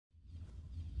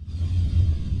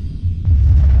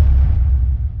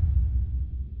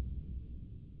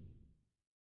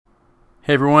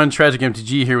Hey everyone, Tragic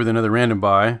MTG here with another random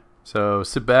buy. So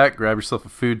sit back, grab yourself a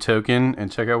food token, and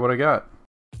check out what I got.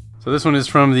 So this one is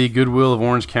from the Goodwill of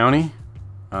Orange County.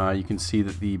 You can see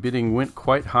that the bidding went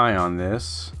quite high on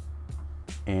this.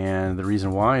 And the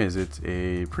reason why is it's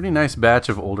a pretty nice batch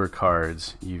of older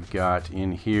cards. You've got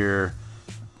in here,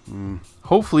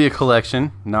 hopefully a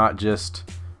collection, not just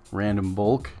random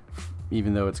bulk,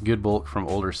 even though it's good bulk from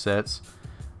older sets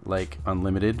like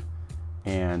Unlimited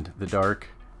and the Dark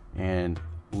and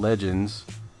Legends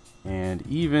and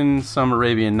even some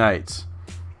Arabian Nights.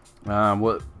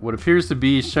 What appears to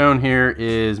be shown here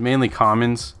is mainly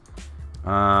commons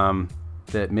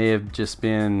that may have just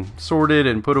been sorted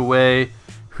and put away.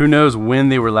 Who knows when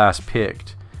they were last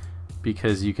picked,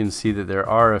 because you can see that there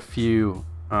are a few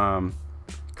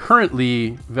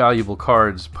currently valuable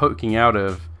cards poking out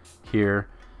of here.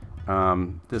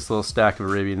 This little stack of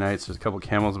Arabian Nights, there's a couple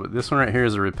camels, but this one right here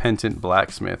is a Repentant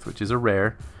Blacksmith, which is a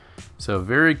rare. So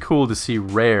very cool to see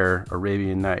rare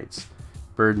Arabian Nights.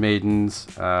 Bird Maidens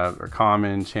are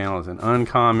common, Channel is an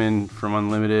uncommon from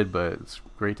Unlimited, but it's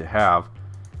great to have.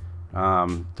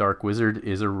 Dark Wizard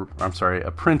is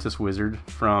Apprentice Wizard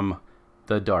from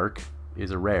the Dark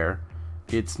is a rare.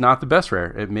 It's not the best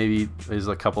rare. It maybe is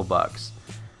a couple bucks.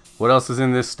 What else is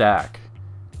in this stack?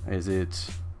 Is it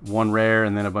one rare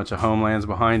and then a bunch of homelands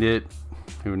behind it?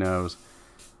 Who knows?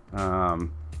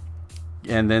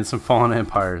 And then some Fallen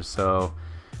Empires. So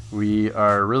we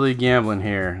are really gambling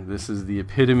here. This is the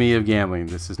epitome of gambling.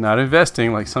 This is not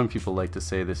investing like some people like to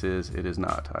say this is. It is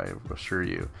not, I assure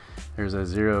you. There's a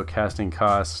 0 casting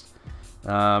cost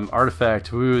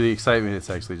artifact. Woo, the excitement.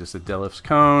 It's actually just a Delif's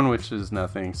Cone, which is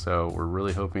nothing. So we're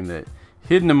really hoping that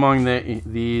hidden among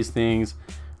these things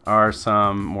are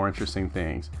some more interesting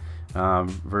things.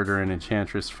 Verduran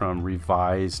Enchantress from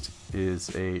Revised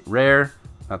is a rare.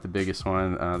 Not the biggest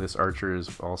one. This Archer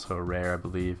is also a rare, I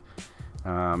believe.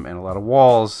 And a lot of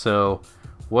walls. So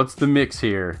what's the mix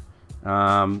here?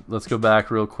 Let's go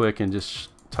back real quick and just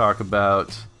talk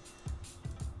about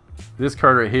this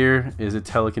card right here. Is a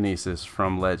Telekinesis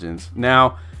from Legends.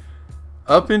 Now,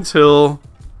 up until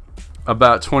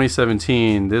about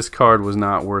 2017, this card was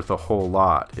not worth a whole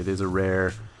lot. It is a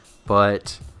rare,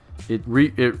 but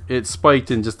it spiked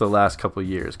in just the last couple of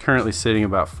years. Currently sitting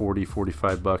about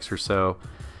 40-45 bucks or so.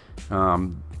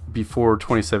 Before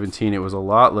 2017 it was a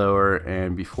lot lower,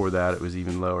 and before that it was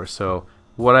even lower. So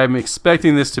what I'm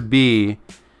expecting this to be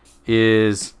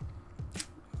is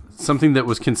something that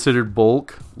was considered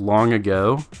bulk long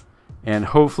ago, and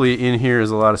hopefully in here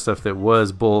is a lot of stuff that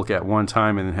was bulk at one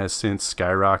time and has since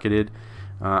skyrocketed.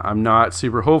 I'm not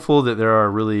super hopeful that there are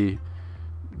really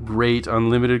great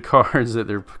Unlimited cards that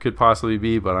there could possibly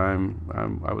be, but I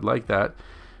would like that.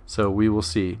 So we will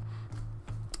see.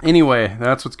 Anyway,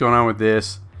 that's what's going on with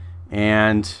this,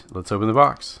 and let's open the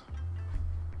box.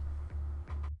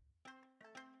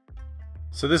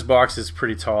 So this box is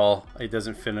pretty tall. It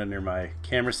doesn't fit under my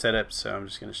camera setup, so I'm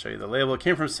just going to show you the label. It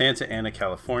came from Santa Ana,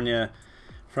 California,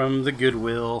 from the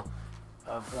Goodwill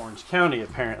of Orange County,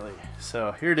 apparently.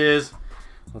 So here it is.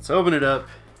 Let's open it up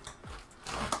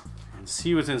and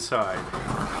see what's inside.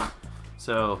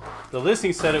 So the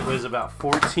listing said it was about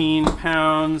 14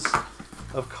 pounds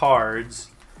of cards.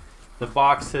 The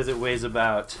box says it weighs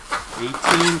about 18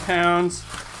 pounds.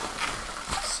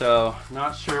 So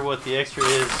not sure what the extra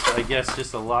is. I guess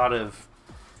just a lot of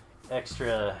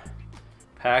extra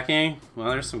packing. Well,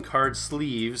 there's some card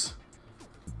sleeves.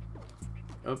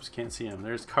 Oops, can't see them.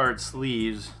 There's card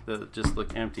sleeves that just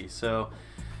look empty. So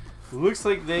it looks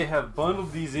like they have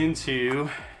bundled these into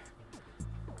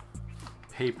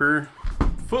paper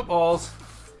footballs.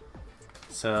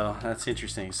 So that's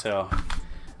interesting. So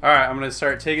alright, I'm going to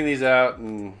start taking these out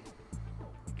and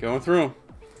going through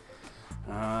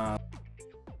them.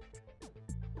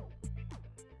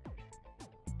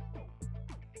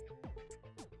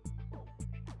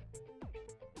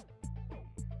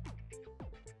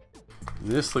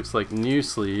 This looks like new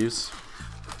sleeves.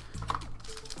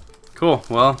 Cool,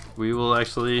 well, we will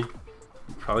actually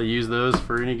probably use those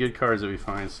for any good cards that we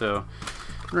find. So,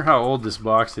 I wonder how old this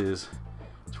box is.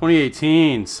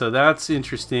 2018, so that's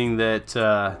interesting that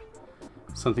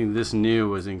something this new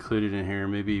was included in here.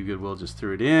 Maybe Goodwill just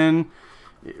threw it in.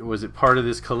 Was it part of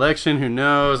this collection? Who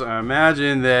knows? I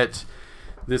imagine that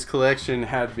this collection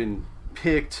had been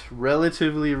picked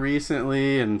relatively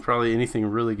recently, and probably anything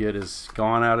really good has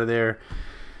gone out of there.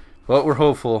 But we're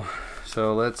hopeful.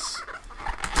 So let's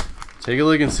take a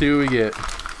look and see what we get.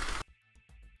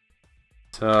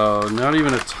 So not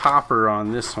even a topper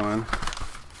on this one.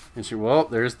 Well,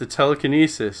 there's the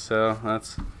Telekinesis, so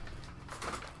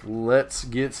let's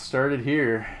get started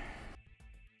here.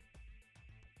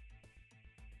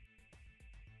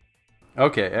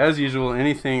 Okay, as usual,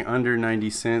 anything under 90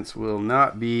 cents will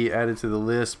not be added to the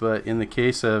list, but in the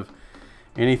case of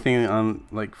anything on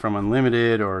like from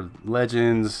Unlimited or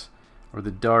Legends or the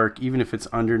Dark, even if it's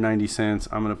under 90 cents,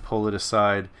 I'm going to pull it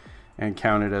aside and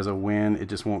count it as a win. It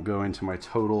just won't go into my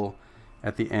total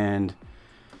at the end.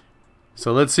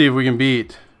 So let's see if we can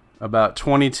beat about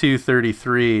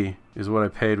 $22.33 is what I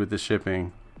paid with the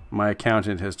shipping. My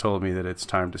accountant has told me that it's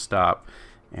time to stop,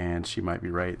 and she might be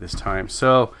right this time.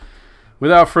 So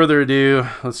without further ado,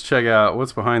 let's check out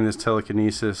what's behind this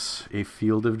telekinesis, a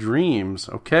field of dreams.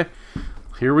 Okay,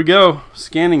 here we go.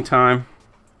 Scanning time.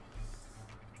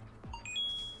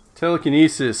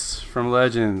 Telekinesis from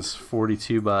Legends,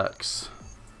 42 bucks.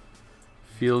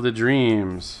 Field of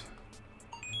Dreams,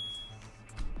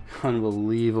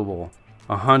 unbelievable,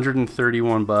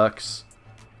 131 bucks.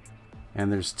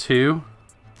 And there's two.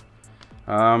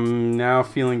 I'm now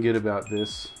feeling good about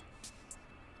this.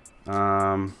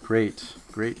 Great.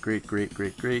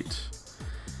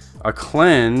 A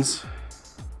cleanse.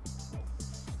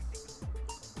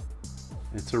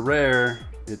 It's a rare.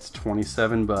 It's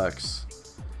 27 bucks.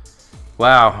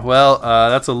 Wow. Well,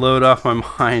 that's a load off my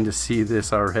mind to see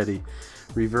this already.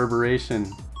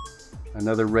 Reverberation.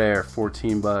 Another rare.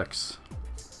 14 bucks.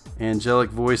 Angelic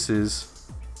Voices.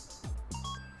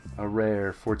 A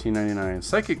rare. $14.99.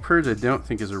 Psychic Purge I don't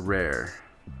think is a rare.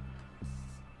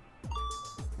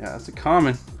 Yeah, that's a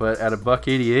common, but at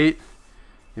 $1.88,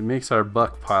 it makes our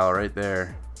buck pile right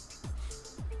there.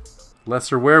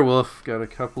 Lesser Werewolf, got a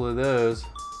couple of those.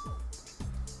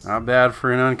 Not bad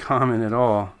for an uncommon at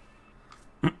all.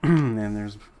 And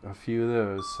there's a few of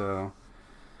those, so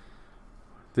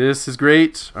this is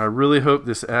great. I really hope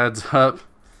this adds up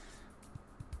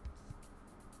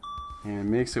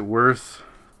and makes it worth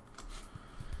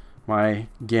my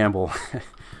gamble.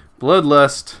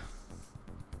 Bloodlust,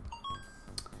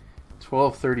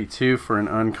 $12.32 for an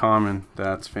uncommon.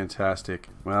 That's fantastic.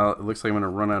 Well, it looks like I'm going to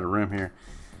run out of room here.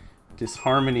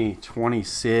 Disharmony,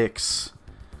 26.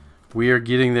 We are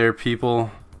getting there,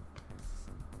 people.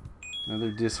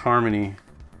 Another Disharmony.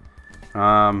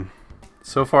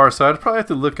 So far, so I'd probably have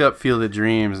to look up Field of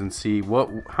Dreams and see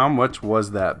how much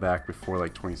was that back before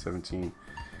like 2017.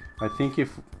 I think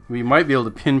if we might be able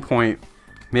to pinpoint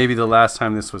maybe the last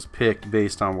time this was picked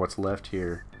based on what's left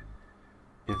here.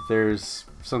 If there's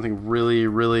something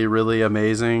really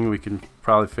amazing, we can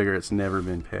probably figure it's never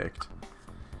been picked.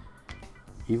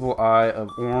 Evil Eye of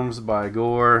Orms by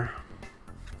Gore,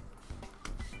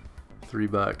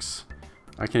 $3.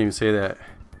 I can't even say that.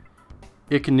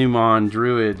 Ichneumon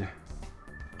Druid,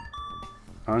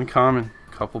 uncommon,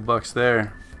 couple bucks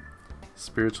there.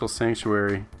 Spiritual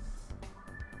Sanctuary,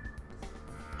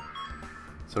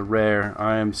 it's a rare.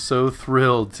 I am so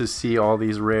thrilled to see all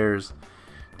these rares.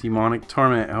 Demonic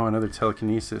Torment, oh, another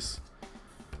Telekinesis.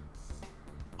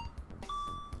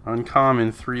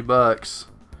 Uncommon, $3.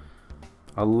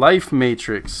 A Life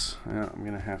Matrix. Yeah, I'm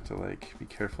gonna have to like be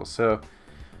careful. So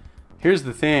here's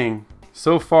the thing.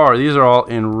 So far, these are all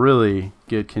in really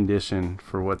good condition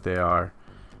for what they are.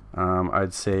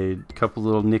 I'd say a couple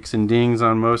little nicks and dings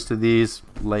on most of these.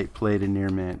 Light plate and near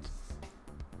mint.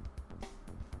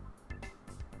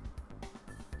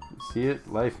 See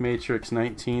it? Life Matrix,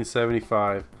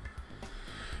 1975.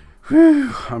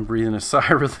 Whew, I'm breathing a sigh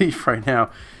of relief right now.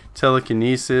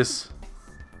 Telekinesis.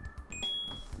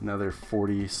 Another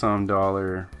 $40-some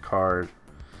card.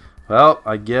 Well,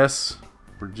 I guess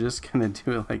we're just gonna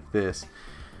do it like this.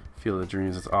 Field of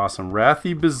Dreams, it's awesome.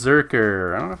 Wrathy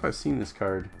Berserker. I don't know if I've seen this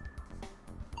card.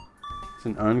 It's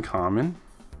an uncommon.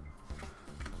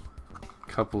 A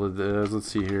couple of those.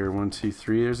 Let's see here. 1, 2,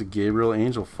 3. There's a Gabriel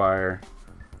Angel Fire.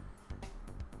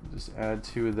 Just add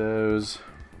 2 of those.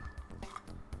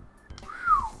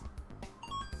 Whew.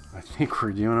 I think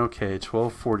we're doing okay.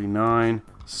 $12.49.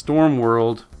 Storm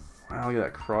World. Wow, look at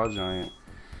that Craw Giant.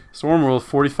 Storm World,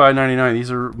 $45.99.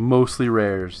 These are mostly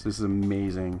rares. This is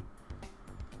amazing.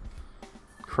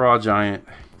 Craw Giant.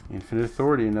 Infinite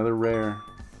Authority, another rare.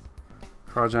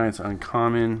 Craw Giant's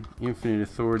uncommon. Infinite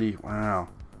Authority. Wow.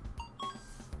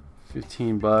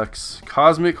 $15.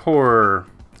 Cosmic Horror.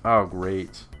 Oh,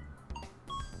 great.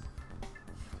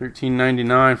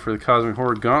 $13.99 for the Cosmic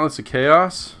Horror. Gauntlets of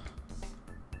Chaos.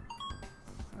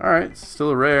 Alright, still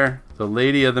a rare. The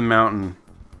Lady of the Mountain.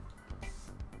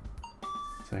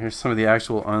 So here's some of the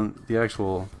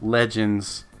actual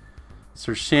legends.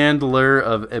 Sir Chandler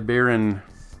of Eberron.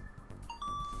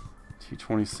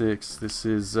 226. This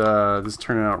is this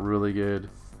turning out really good.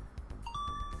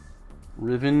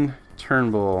 Riven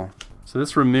Turnbull. So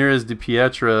this Ramirez de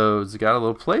Pietro's got a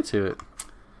little play to it.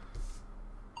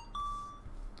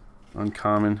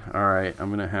 Uncommon. Alright, I'm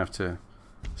gonna have to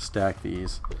stack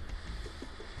these.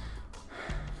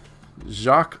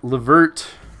 Jacques Levert.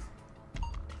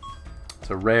 It's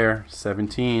a rare,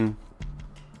 17.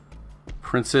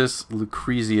 Princess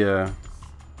Lucrezia.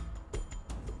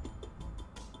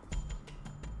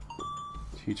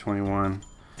 221.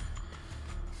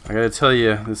 I gotta tell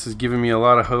you, this is giving me a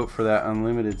lot of hope for that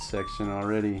unlimited section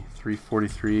already.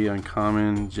 343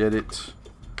 uncommon, Jedit.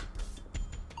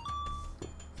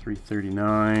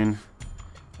 339.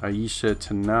 Aisha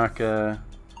Tanaka.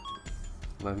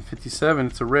 1157.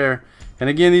 It's a rare. And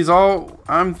again, these all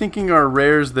I'm thinking are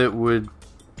rares that would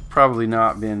probably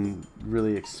not been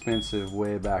really expensive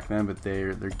way back then, but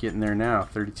they're getting there now.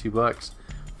 32 bucks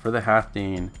for the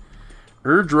Halfdane.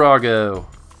 Drago.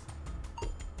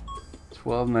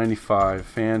 12.95.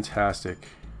 Fantastic.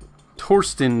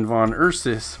 Torsten von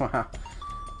Ursus. Wow.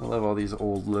 I love all these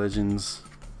old legends.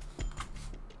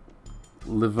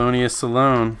 Livonia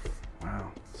Salone.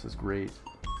 Wow, this is great.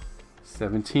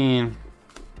 17.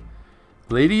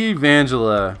 Lady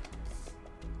Evangela.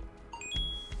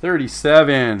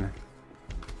 37.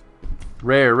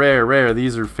 Rare, rare, rare.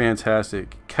 These are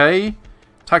fantastic. Kei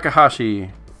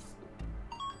Takahashi.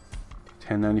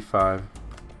 10.95.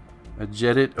 A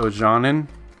Jedit Ojanen.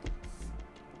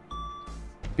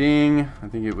 Bing. I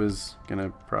think it was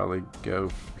gonna probably go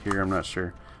here. I'm not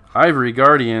sure. Ivory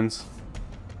Guardians.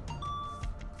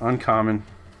 Uncommon.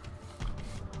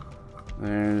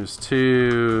 There's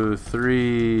 2,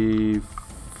 3,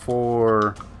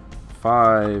 4,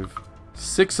 5,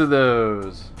 6 of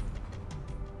those.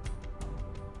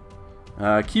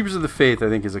 Keepers of the Faith, I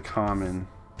think, is a common.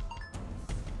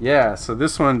 Yeah, so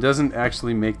this one doesn't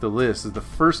actually make the list. It's the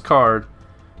first card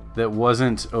that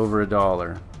wasn't over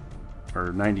 $1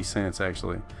 or 90 cents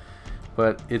actually,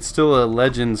 but it's still a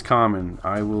Legends common.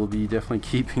 I will be definitely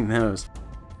keeping those.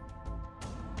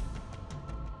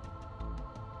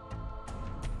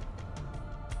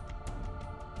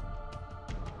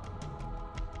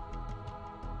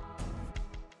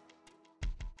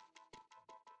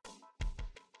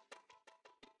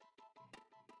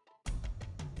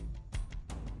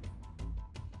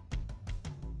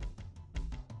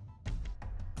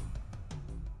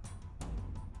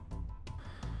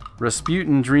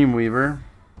 Rasputin Dreamweaver.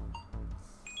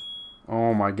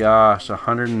 Oh my gosh,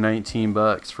 119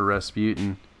 bucks for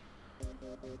Rasputin.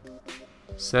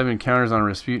 7 counters on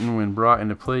Rasputin. When brought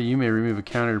into play, you may remove a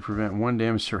counter to prevent 1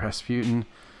 damage to Rasputin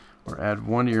or add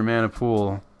 1 to your mana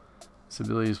pool. This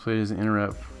ability is played as an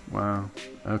interrupt. Wow.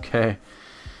 Okay.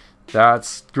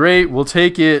 That's great. We'll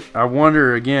take it. I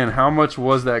wonder again, how much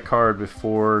was that card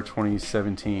before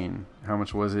 2017? How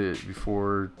much was it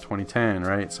before 2010,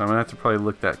 right? So I'm gonna have to probably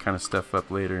look that kind of stuff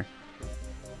up later.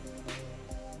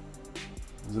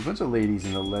 There's a bunch of ladies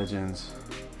in the Legends.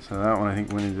 So that one I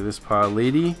think went into this pile.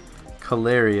 Lady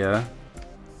Caleria.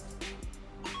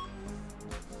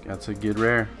 That's a good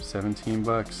rare. 17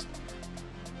 bucks.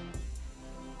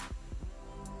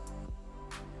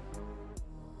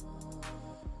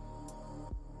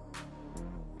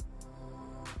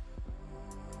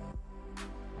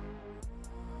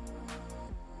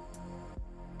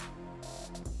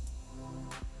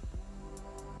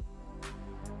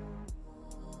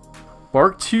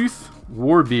 Barktooth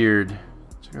Warbeard.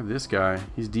 Check out this guy.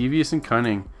 He's devious and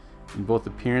cunning in both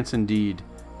appearance and deed.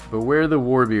 Beware the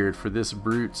Warbeard, for this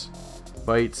brute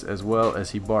bites as well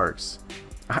as he barks.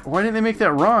 Why didn't they make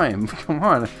that rhyme? Come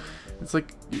on. It's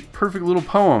like a perfect little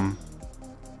poem.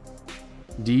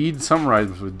 Deed. Some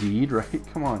rhymes with deed, right?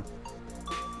 Come on.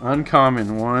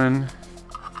 Uncommon. 1,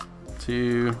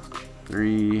 2,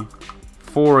 3,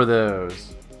 4 of those.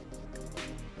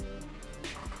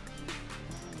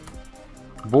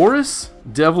 Boris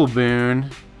Devil Boon.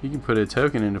 You can put a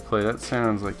token into play. That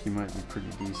sounds like he might be pretty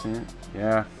decent.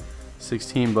 Yeah.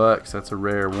 16 bucks. That's a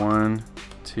rare. 1,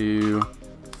 2,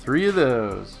 3 of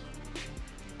those.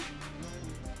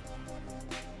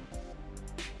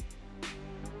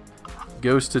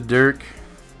 Ghost of Dirk.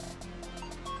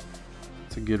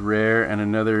 It's a good rare. And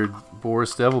another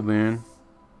Boris Devil Boon.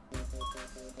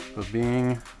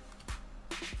 Bing.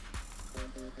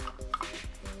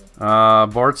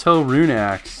 Bartel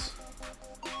Runeaxe.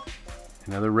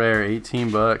 Another rare, 18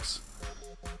 bucks.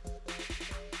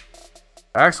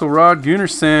 Axelrod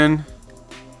Gunnarsson.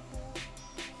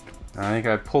 I think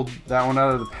I pulled that one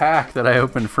out of the pack that I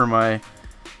opened for my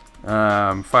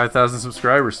 5,000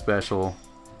 subscriber special.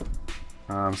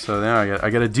 So now I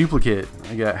got a duplicate.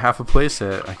 I got half a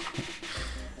playset.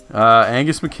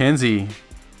 Angus McKenzie.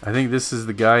 I think this is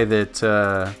the guy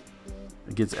that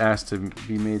gets asked to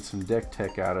be made some deck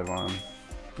tech out of on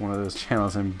one of those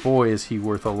channels, and boy is he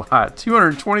worth a lot.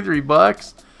 223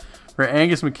 bucks for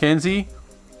Angus McKenzie.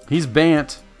 He's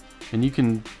Bant, and you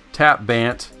can tap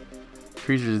Bant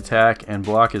Creatures attack and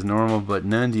block as normal, but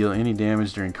none deal any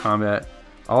damage during combat.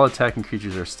 All attacking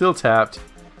creatures are still tapped.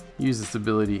 Use this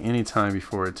ability anytime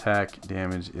before attack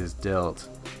damage is dealt.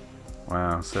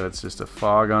 Wow, so it's just a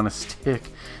fog on a stick.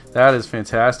 That is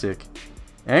fantastic.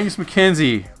 Angus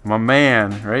McKenzie, my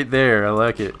man, right there. I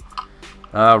like it.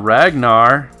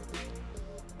 Ragnar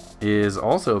is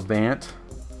also Bant.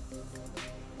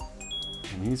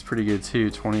 And he's pretty good too,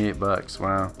 28 bucks.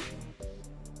 Wow.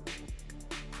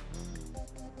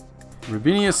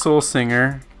 Rubinia Soul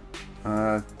Singer,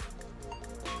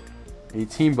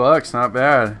 18 bucks, not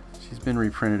bad. She's been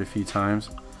reprinted a few times.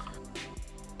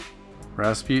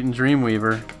 Rasputin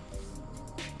Dreamweaver.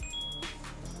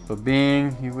 But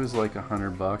Bing, he was like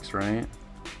 100 bucks, right?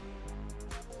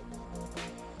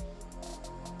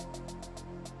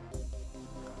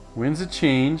 Winds of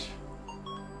Change.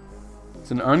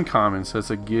 It's an uncommon, so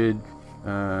it's a good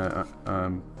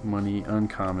money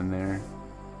uncommon there.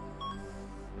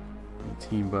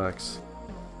 18 bucks.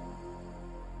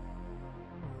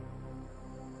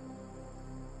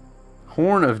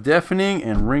 Horn of Deafening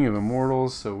and Ring of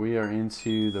Immortals. So we are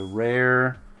into the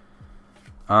rare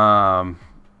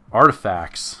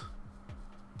artifacts.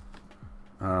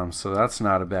 So that's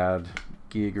not a bad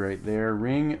gig right there.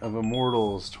 Ring of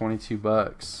Immortals, 22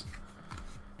 bucks.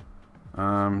 2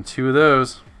 of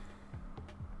those.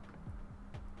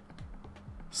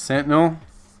 Sentinel.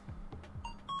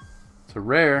 It's a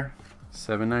rare.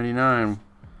 $7.99.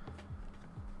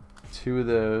 2 of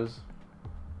those.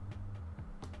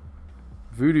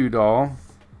 Voodoo Doll.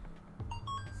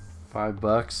 5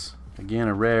 bucks. Again,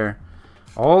 a rare.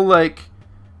 All like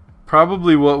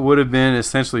probably what would have been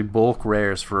essentially bulk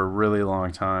rares for a really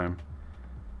long time.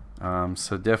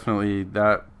 So definitely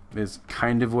that is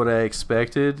kind of what I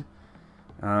expected.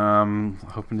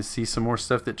 Hoping to see some more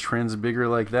stuff that trends bigger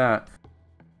like that.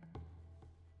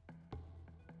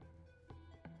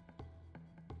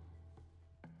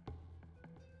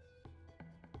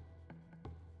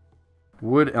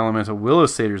 Wood Elemental. Willow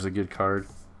Satyr is a good card.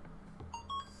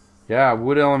 Yeah,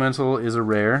 Wood Elemental is a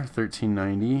rare.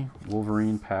 $13.90.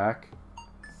 Wolverine pack.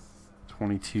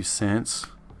 22 cents.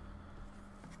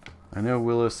 I know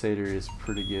Willow Satyr is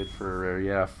pretty good for a rare.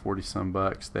 Yeah, 40 some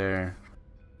bucks there.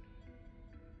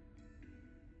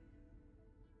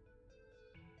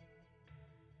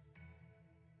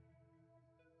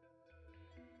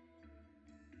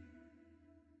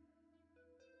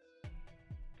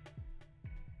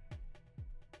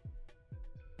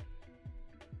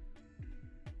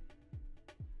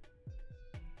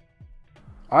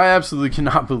 I absolutely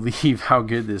cannot believe how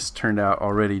good this turned out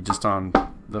already just on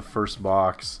the first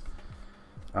box.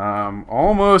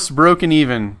 Almost broken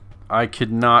even. I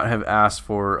could not have asked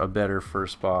for a better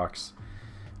first box.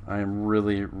 I am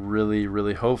really, really,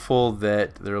 really hopeful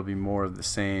that there will be more of the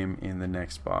same in the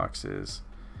next boxes.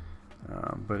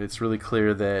 But it's really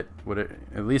clear that,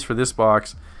 at least for this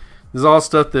box, this is all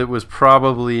stuff that was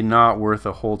probably not worth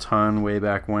a whole ton way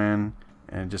back when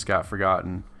and just got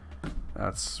forgotten.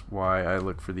 That's why I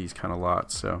look for these kind of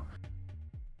lots. So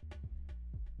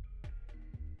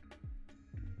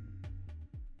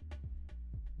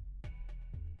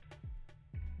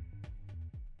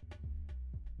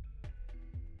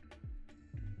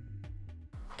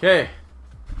okay,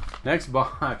 next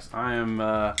box. I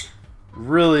am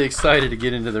really excited to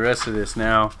get into the rest of this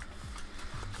now.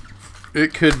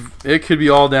 It could be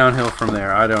all downhill from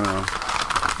there. I don't know,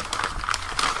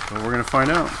 but we're gonna find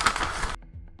out.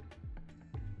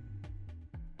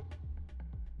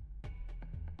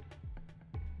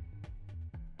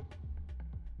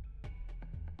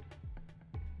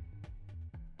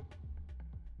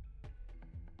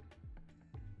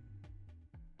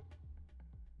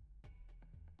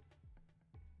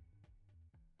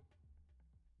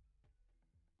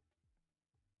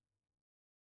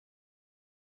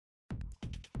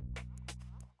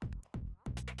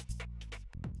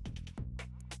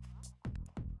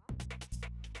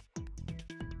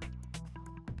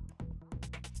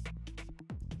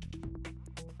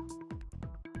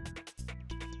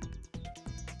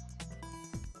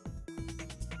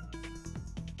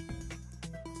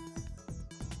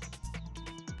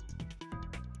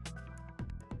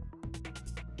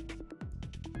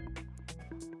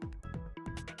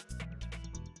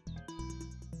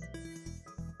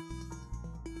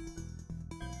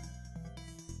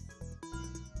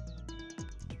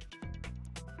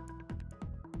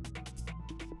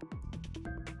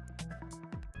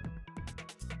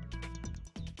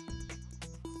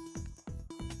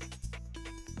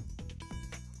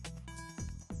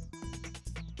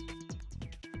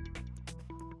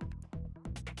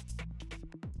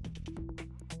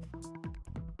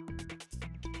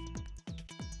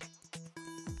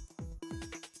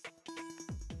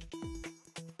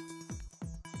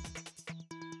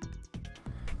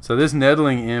 So this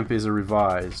Nettling Imp is a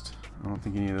revised. I don't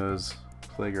think any of those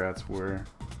Plague Rats were.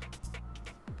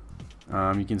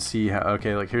 You can see how,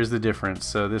 okay, like here's the difference.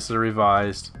 So this is a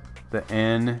revised. The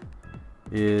N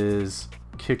is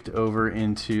kicked over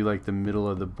into like the middle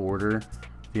of the border.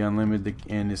 The unlimited,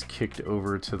 the N is kicked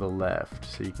over to the left.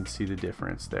 So you can see the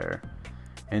difference there.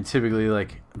 And typically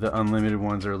like the unlimited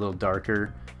ones are a little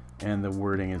darker and the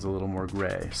wording is a little more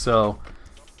gray. So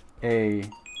a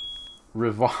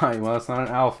revised, well, it's not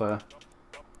an alpha.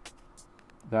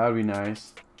 That would be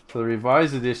nice. So the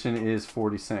revised edition is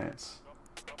 40 cents.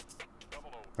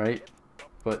 Right?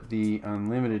 But the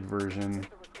unlimited version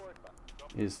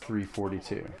is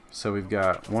 $3.42. So we've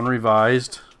got one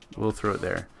revised. We'll throw it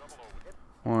there.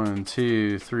 1,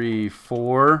 2, 3,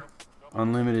 4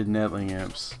 unlimited Nettling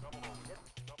Imps.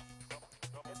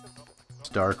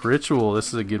 Dark Ritual. This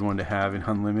is a good one to have in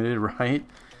unlimited, right?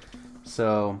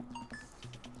 So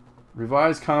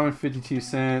revised common 52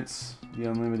 cents. The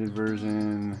unlimited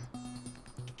version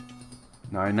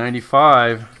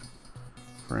 $9.95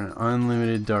 for an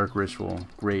unlimited Dark Ritual.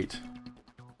 Great.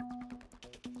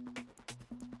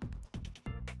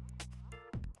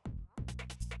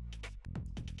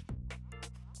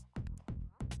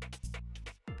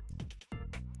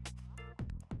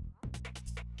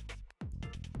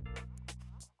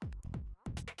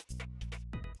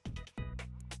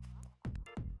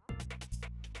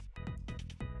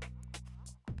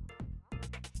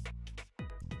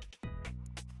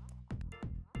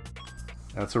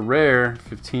 That's a rare,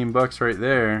 15 bucks right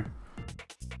there.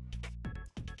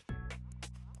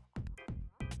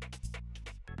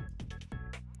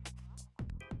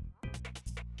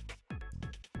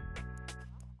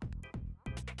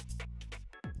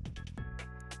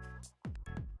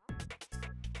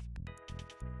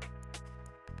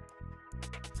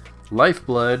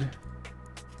 Lifeblood.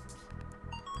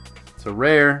 It's a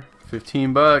rare,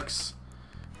 15 bucks.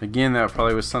 Again, that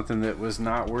probably was something that was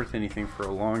not worth anything for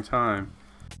a long time.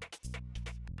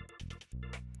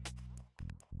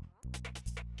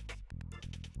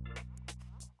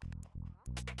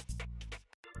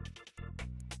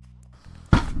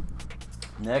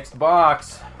 Next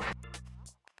box.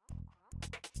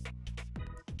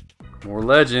 More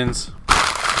Legends.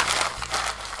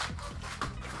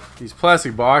 These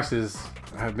plastic boxes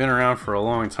have been around for a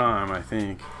long time, I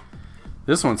think.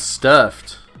 This one's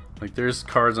stuffed. Like there's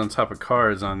cards on top of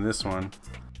cards on this one.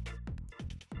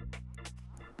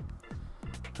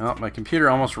 Oh, my computer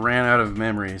almost ran out of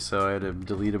memory, so I had to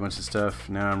delete a bunch of stuff.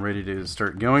 Now I'm ready to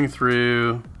start going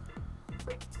through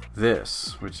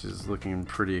this, which is looking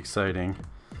pretty exciting.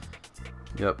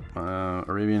 Yep,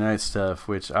 Arabian Nights stuff,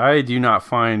 which I do not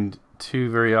find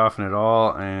too very often at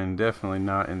all, and definitely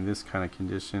not in this kind of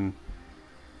condition.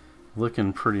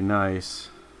 Looking pretty nice.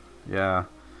 Yeah.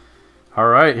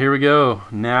 Alright, here we go.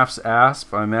 Naf's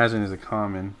Asp, I imagine, is a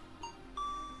common.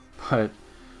 But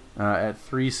at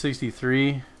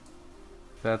 363,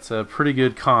 that's a pretty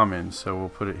good common, so we'll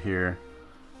put it here.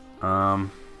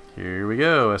 Here we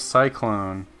go. A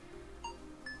Cyclone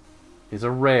is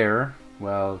a rare.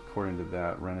 Well, according to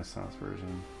that Renaissance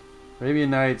version.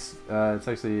 Arabian Nights, it's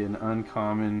actually an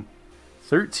uncommon.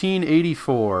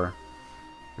 1384.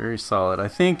 Very solid. I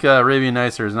think Arabian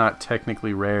Nights are not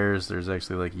technically rares. There's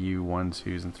actually like U1,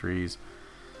 2s, and 3s.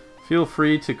 Feel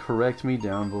free to correct me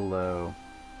down below.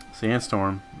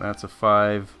 Sandstorm, that's a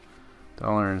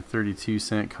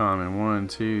 $5.32 common. 1,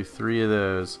 2, 3 of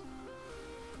those.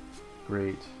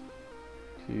 Great.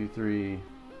 2, 3.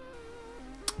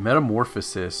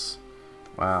 Metamorphosis.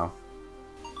 Wow.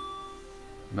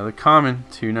 Another common,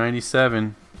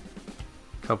 $2.97.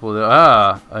 Couple of the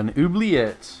an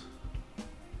oubliette.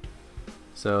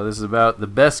 So this is about the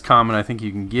best common I think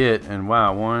you can get, and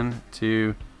wow, 1,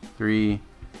 2, 3,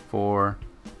 4,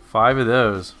 5 of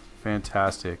those.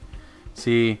 Fantastic.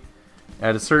 See,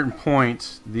 at a certain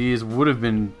point, these would have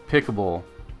been pickable,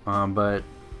 but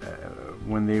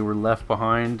when they were left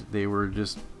behind, they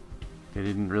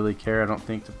didn't really care, I don't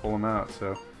think, to pull them out.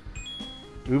 So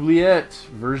oubliette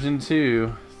version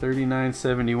 2,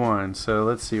 $39.71. So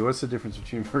let's see, what's the difference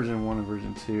between version 1 and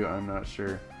version 2? I'm not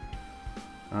sure.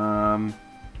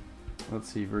 Let's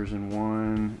see, version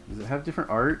 1, does it have different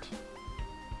art?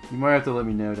 You might have to let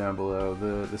me know down below.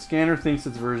 The scanner thinks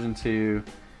it's version 2.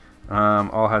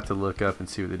 I'll have to look up and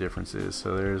see what the difference is.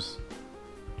 So there's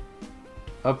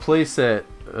a playset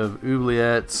of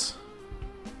oubliettes.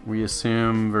 We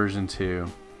assume version 2.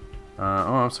 Oh,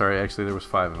 I'm sorry, actually there was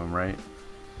 5 of them, right?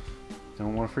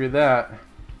 Don't want to forget that.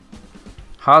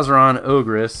 Hazron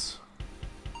Ogress.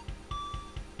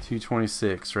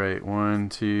 226, right? 1,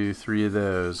 2, 3 of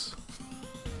those.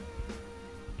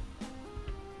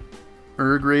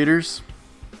 Raiders.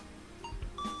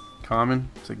 Common.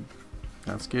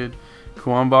 That's good.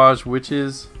 Kuambaj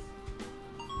Witches.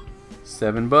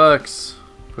 $7.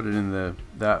 Put it in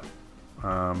that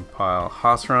pile.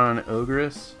 Hasran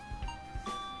Ogress.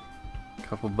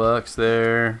 Couple bucks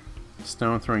there.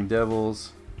 Stone Throwing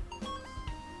Devils.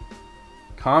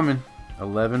 Common.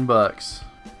 $11.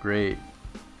 Great.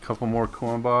 Couple more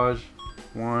Kuambaj.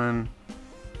 1,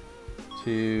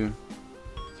 2,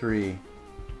 3.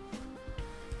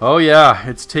 Oh yeah,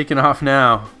 it's taken off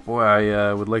now. Boy,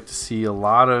 I would like to see a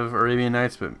lot of Arabian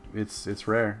Nights, but it's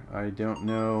rare. I don't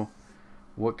know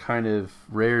what kind of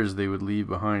rares they would leave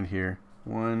behind here.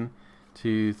 1,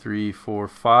 2, 3, 4,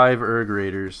 5 Urg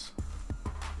Raiders.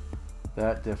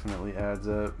 That definitely adds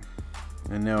up.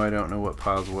 And now I don't know what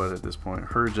pile's what at this point.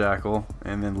 Herjackal,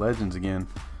 and then Legends again.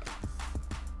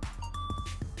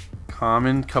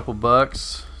 Common, couple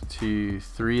bucks to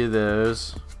 3 of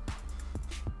those.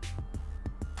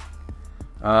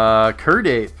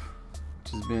 Kurdape,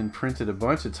 which has been printed a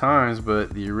bunch of times,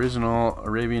 but the original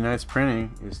Arabian Nights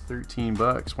printing is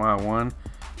 $13. Wow, 1,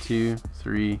 2,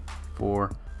 3,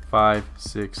 4, 5,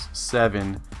 6,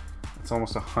 7. That's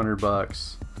almost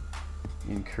 $100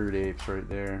 in Kurdapes right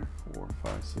there. 4,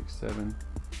 5, 6, 7.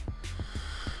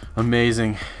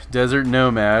 Amazing. Desert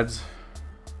Nomads.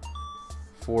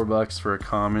 $4 for a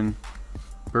common.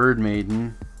 Bird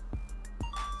Maiden.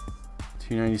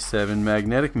 $2.97.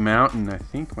 Magnetic Mountain, I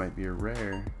think might be a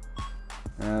rare.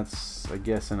 That's, I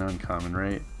guess, an uncommon,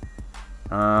 right?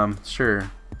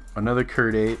 Sure. Another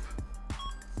Kurdape.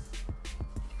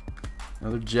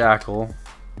 Another Jackal.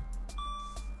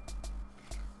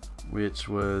 Which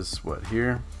was, what,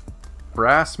 here?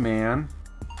 Brass Man.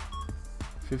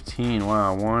 15.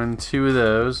 Wow, 1, 2 of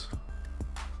those.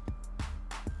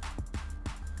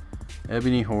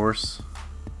 Ebony Horse.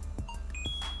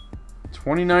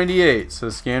 $20.98. So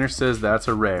the scanner says that's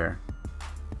a rare.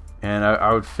 And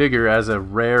I would figure as a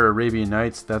rare Arabian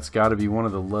Nights, that's got to be one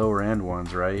of the lower end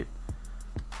ones, right?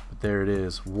 But there it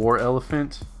is. War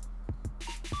Elephant.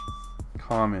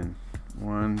 Common.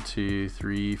 1, 2,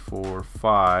 3, 4,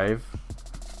 5.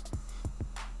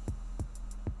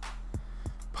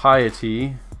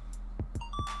 Piety.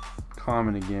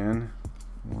 Common again.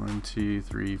 1, 2,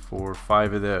 3, 4,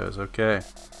 5 of those. Okay.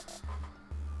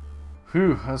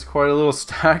 Whew, that's quite a little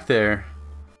stack there.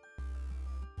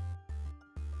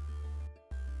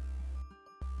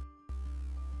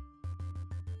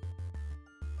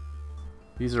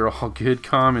 These are all good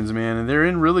commons, man, and they're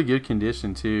in really good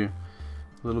condition too.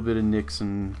 A little bit of nicks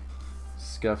and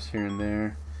scuffs here and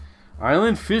there.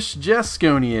 Island Fish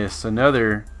Jesconius,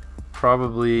 another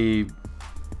probably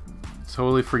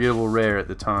totally forgettable rare at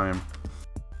the time.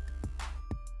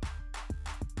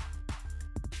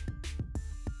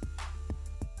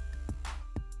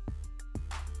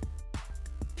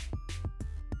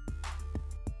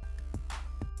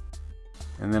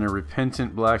 And then a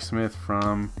Repentant Blacksmith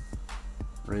from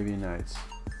Arabian Nights.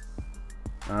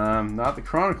 Not the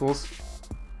Chronicles.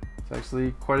 It's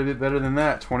actually quite a bit better than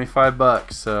that.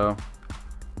 $25, so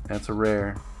that's a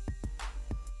rare.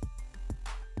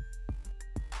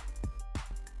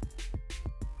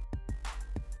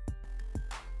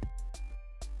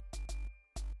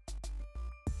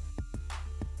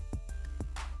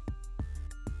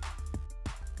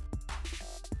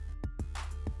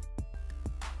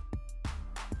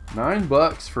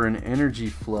 $9 for an Energy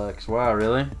Flux. Wow,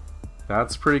 really?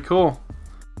 That's pretty cool.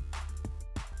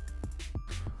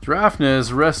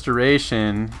 Drafna's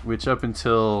Restoration, which up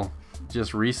until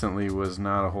just recently was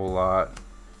not a whole lot,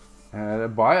 had a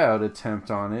buyout attempt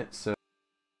on it, so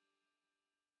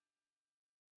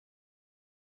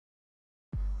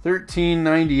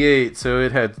 $13.98. So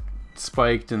it had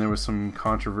spiked and there was some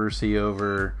controversy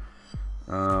over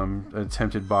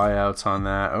attempted buyouts on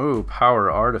that. Oh, Power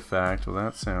Artifact. Well,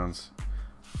 that sounds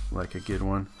like a good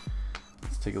one.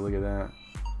 Let's take a look at that.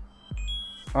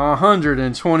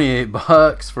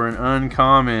 $128 for an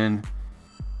uncommon.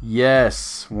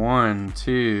 Yes, 1,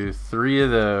 2, 3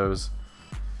 of those.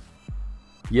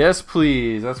 Yes,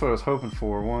 please. That's what I was hoping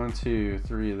for. 1, 2,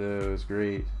 3 of those.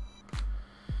 Great.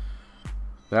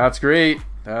 That's great.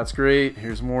 That's great.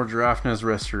 Here's more Drafna's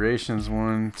Restorations.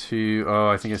 1, 2. Oh,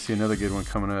 I think I see another good one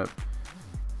coming up.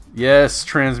 Yes,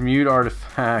 Transmute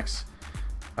Artifacts.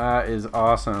 That is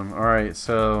awesome. All right,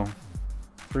 so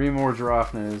 3 more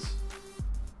Drafnas.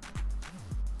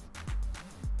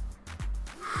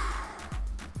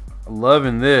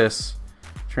 Loving this.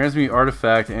 Transmute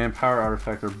Artifact and Power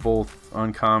Artifact are both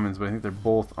uncommons, but I think they're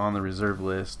both on the reserve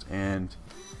list, and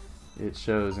it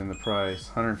shows in the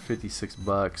price.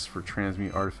 $156 for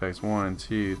Transmute Artifacts. 1,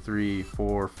 2, 3,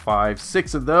 4, 5,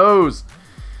 6 of those.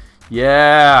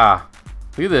 Yeah.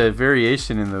 Look at the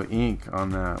variation in the ink on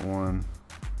that one.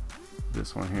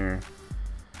 This one here.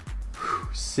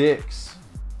 6,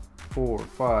 4,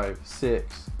 5,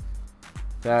 6.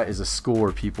 That is a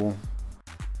score, people.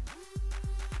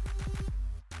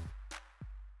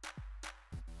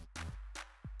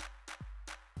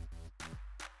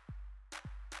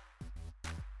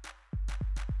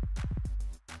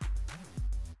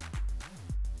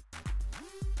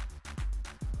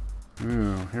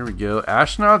 Ooh, here we go.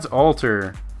 Ashnod's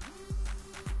Altar.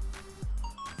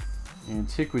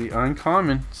 Antiquity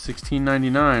uncommon.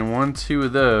 $16.99. 1, 2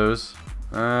 of those.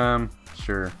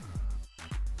 Sure.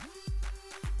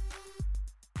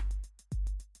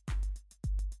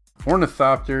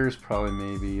 Ornithopters, probably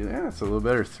maybe. Yeah, it's a little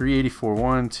better. 384.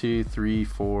 1, 2, 3,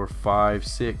 4, 5,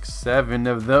 6, 7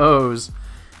 of those.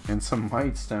 And some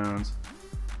Mite Stones.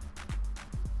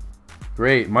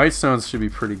 Great. Mite Stones should be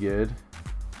pretty good.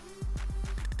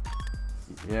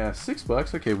 Yeah,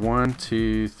 $6. Okay, 1,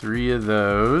 2, 3 of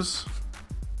those.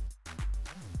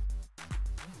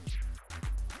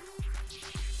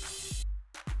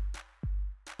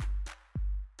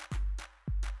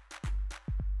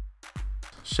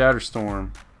 Shatterstorm.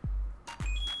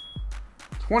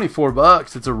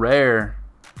 $24. It's a rare.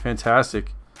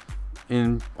 Fantastic.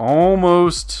 In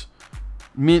almost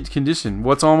mint condition.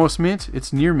 What's almost mint?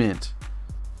 It's near mint.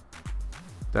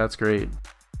 That's great.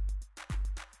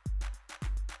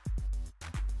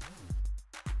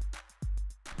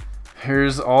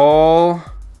 Here's all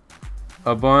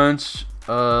a bunch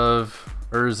of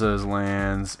Urza's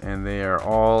lands, and they are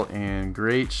all in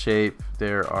great shape.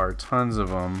 There are tons of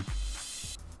them.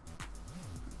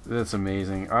 That's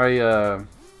amazing. I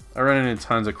run into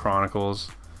tons of Chronicles,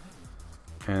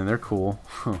 and they're cool.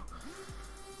 But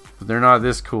they're not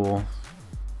this cool.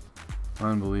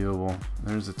 Unbelievable.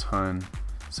 There's a ton.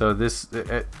 So this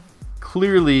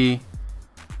clearly,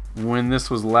 when this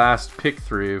was last picked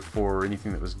through for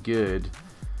anything that was good,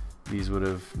 these would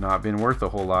have not been worth a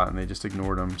whole lot, and they just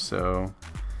ignored them. So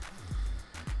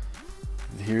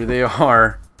here they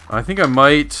are. I think I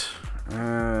might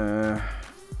kind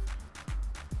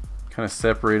of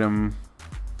separate them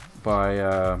by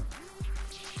the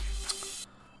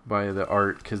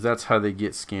art, because that's how they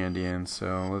get scanned in.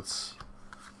 So let's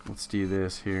do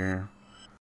this here.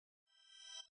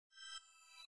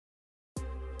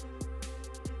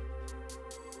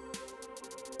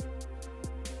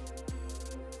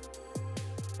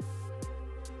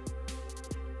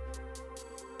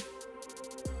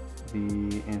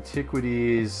 The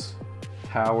Antiquities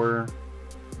Tower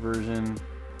version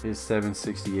is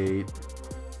 $7.68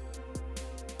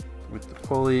 with the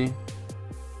pulley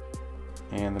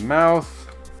and the mouth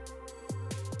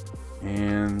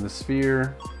and the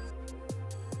sphere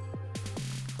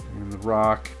and the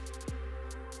rock,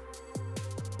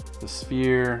 the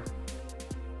sphere.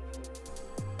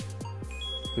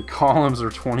 The columns are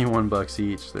 $21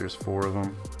 each. There's 4 of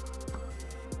them.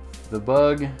 The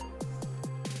bug,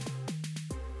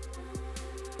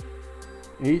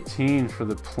 18 for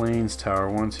the Plains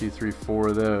Tower. 1, 2, 3, 4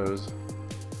 of those.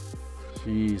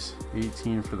 Jeez,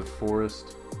 18 for the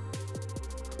forest.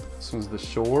 This one's the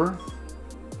shore.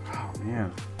 Oh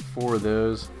man, 4 of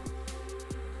those.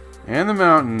 And the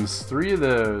mountains, 3 of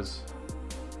those.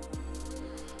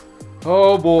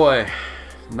 Oh boy,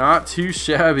 not too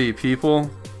shabby, people.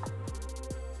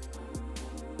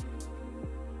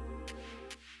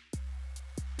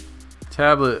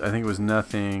 Tablet, I think it was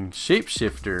nothing.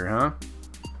 Shapeshifter, huh?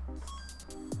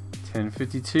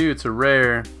 $10.52, it's a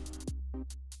rare.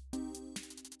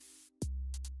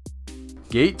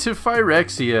 Gate to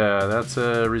Phyrexia, that's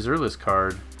a reserve list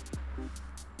card.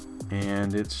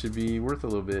 And it should be worth a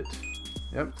little bit.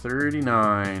 Yep,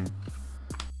 39.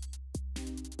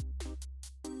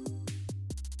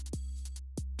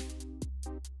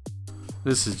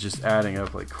 This is just adding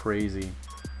up like crazy.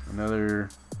 Another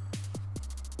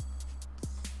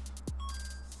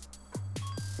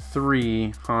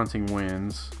 3 Haunting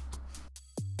Winds.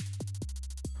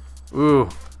 Ooh.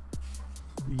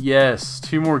 Yes,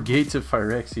 2 more Gates of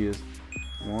Phyrexias.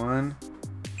 1,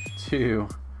 2.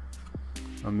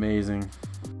 Amazing.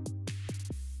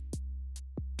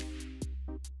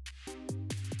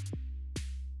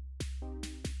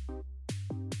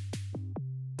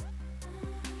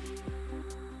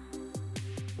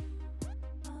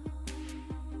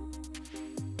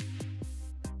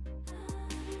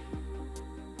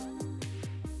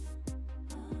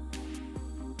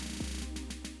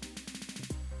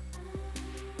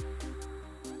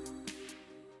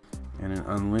 And an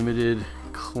unlimited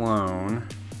clone.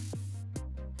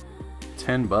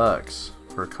 $10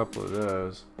 for a couple of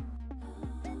those.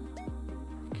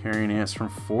 Carrying Ants from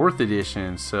 4th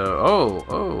edition. So,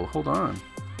 oh, hold on.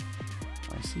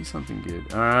 I see something good.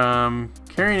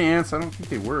 Carrying Ants, I don't think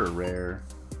they were a rare.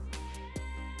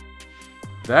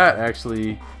 That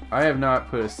actually, I have not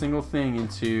put a single thing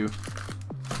into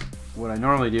what I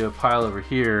normally do, a pile over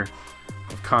here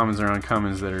of commons or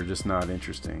uncommons that are just not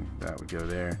interesting. That would go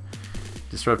there.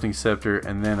 Disrupting Scepter,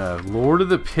 and then a Lord of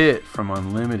the Pit from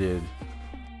Unlimited.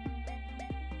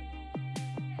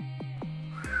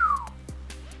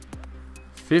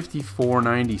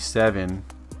 $54.97,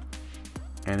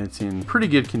 and it's in pretty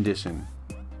good condition.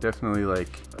 Definitely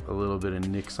like a little bit of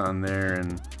nicks on there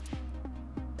and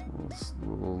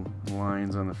little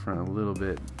lines on the front a little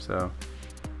bit. So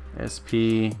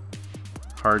SP,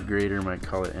 hard grader might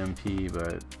call it MP,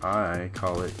 but I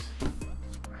call it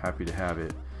happy to have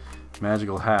it.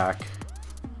 Magical Hack.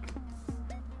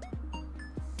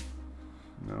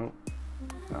 Nope,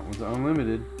 that one's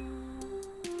unlimited.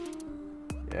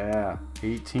 Yeah,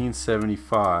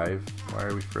 1875. Why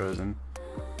are we frozen?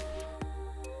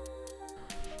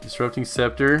 Disrupting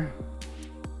Scepter.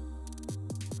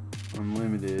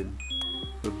 Unlimited.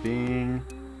 Ba-bing.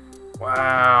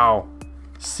 Wow.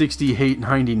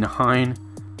 68.99.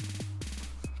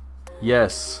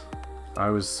 Yes. I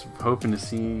was hoping to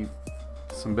see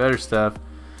some better stuff.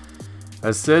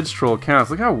 As Sedge Troll counts,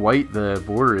 look how white the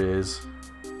border is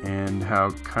and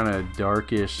how kind of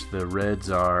darkish the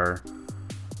reds are.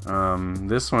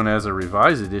 This one, as a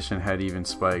revised edition, had even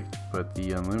spiked, but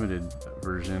the unlimited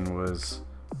version was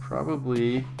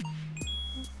probably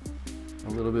a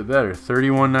little bit better.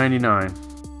 $31.99.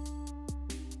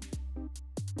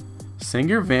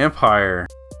 Singer Vampire.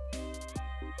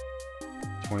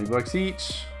 20 bucks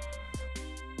each.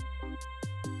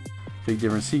 Big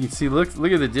difference. So you can see, look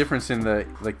at the difference in the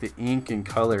the ink and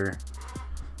color.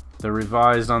 The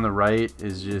revised on the right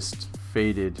is just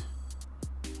faded.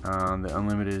 The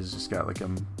unlimited has just got like a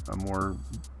more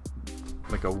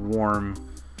like a warm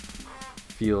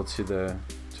feel to the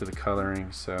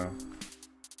coloring. So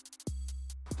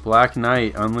Black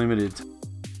Knight unlimited,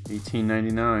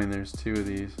 $18.99. There's 2 of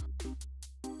these.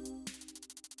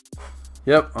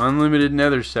 Yep, unlimited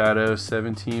Nether Shadow,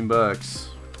 17 bucks.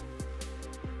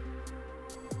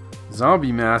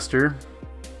 Zombie Master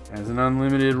as an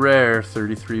unlimited rare,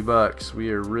 33 bucks.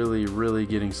 We are really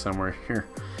getting somewhere here.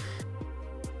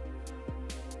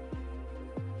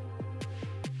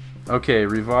 Okay,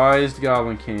 revised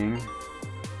Goblin King,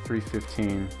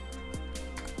 $3.15.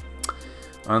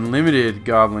 Unlimited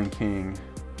Goblin King,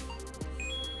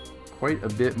 quite a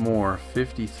bit more,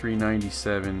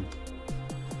 $53.97.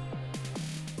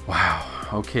 Wow.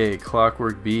 Okay,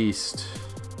 Clockwork Beast,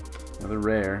 another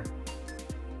rare.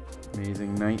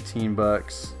 Amazing, 19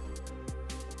 bucks.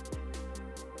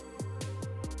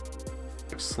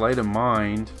 Sleight of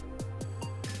Mind,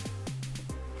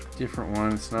 different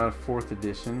one. It's not a 4th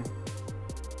edition.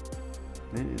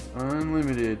 It is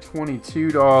unlimited,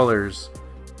 $22.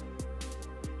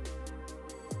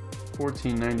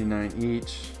 $14.99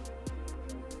 each.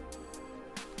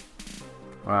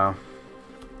 Wow.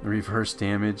 Reverse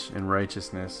Damage and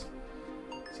Righteousness.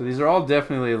 So these are all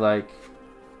definitely like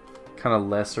kind of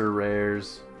lesser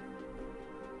rares.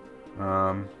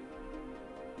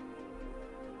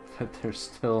 But they're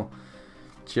still,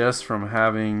 just from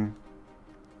having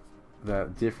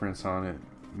that difference on it,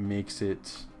 makes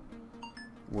it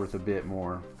worth a bit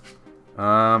more.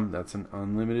 That's an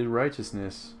unlimited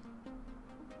Righteousness.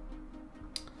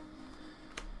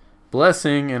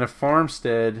 Blessing and a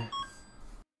Farmstead.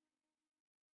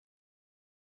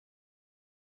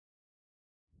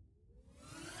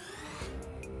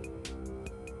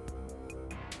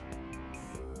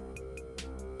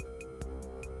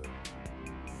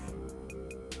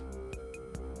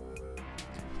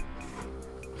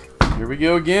 Here we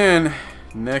go again.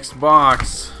 Next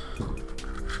box.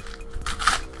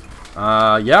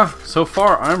 Yeah, so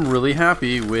far I'm really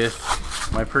happy with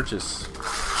my purchase.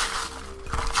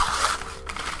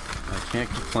 I can't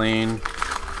complain.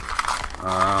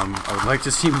 I would like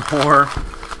to see more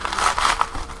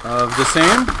of the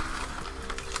same,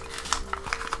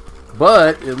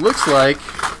 but it looks like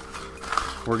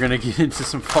we're gonna get into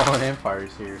some Fallen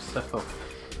Empires here, so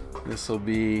this will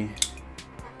be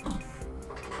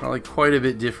probably quite a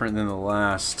bit different than the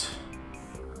last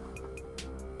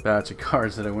batch of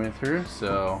cards that I went through.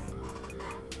 So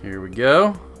here we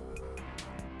go.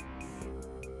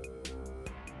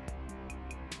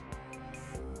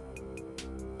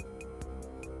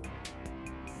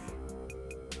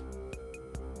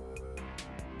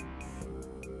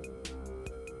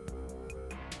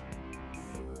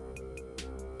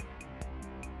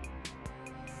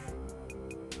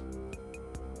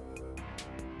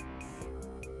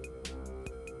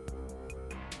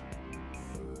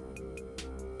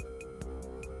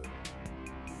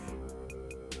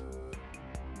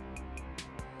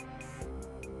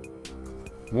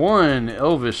 One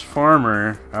Elvish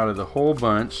Farmer out of the whole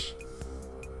bunch.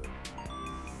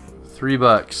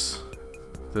 $3.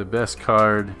 The best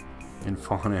card in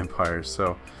Fallen Empires.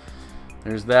 So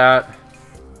there's that.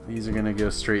 These are going to go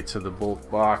straight to the bulk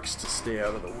box to stay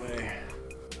out of the way.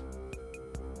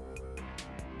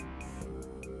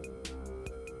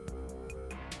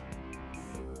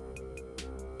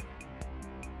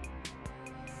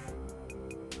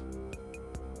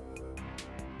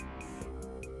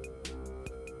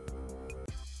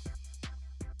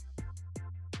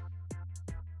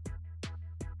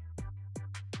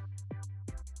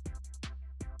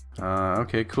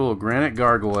 Okay, cool. Granite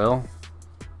Gargoyle.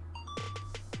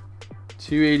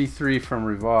 283 from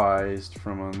Revised,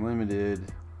 from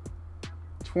Unlimited.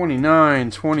 29,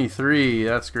 23.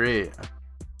 That's great.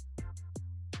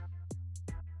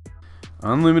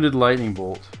 Unlimited Lightning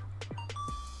Bolt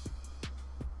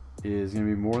is going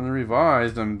to be more than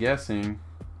Revised, I'm guessing.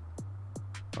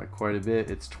 By quite a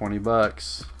bit. It's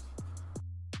 $20.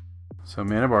 So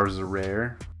Mana Barbs is a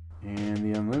rare. And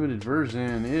the unlimited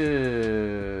version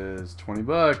is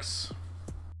 $20.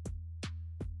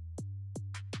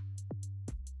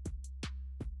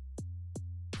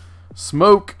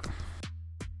 Smoke,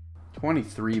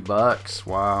 $23.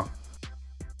 Wow.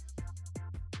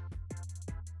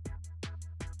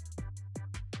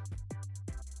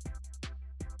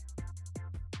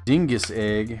 Dingus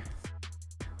Egg,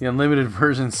 the unlimited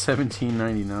version,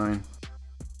 $17.99.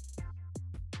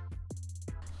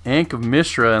 Ankh of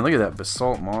Mishra, and look at that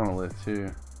Basalt Monolith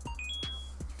too.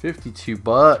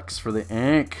 $52 for the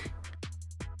Ankh.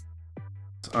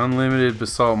 Unlimited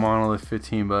Basalt Monolith,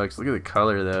 $15. Look at the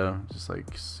color though, just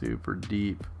like super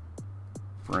deep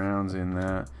browns in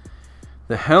that.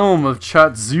 The Helm of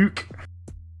Chatzuk,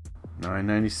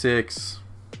 $9.96.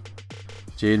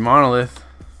 Jade Monolith,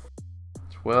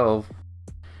 $12.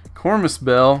 Cormus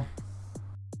Bell,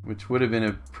 which would have been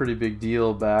a pretty big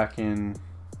deal back in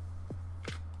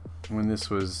when this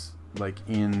was like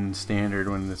in standard,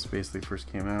 when this basically first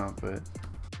came out. But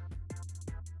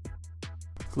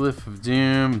Glyph of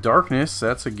Doom, Darkness,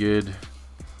 that's a good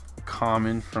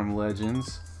common from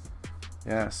Legends.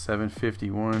 Yeah,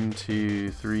 750. 1,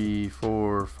 2, 3,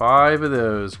 4, 5 of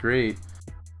those. Great.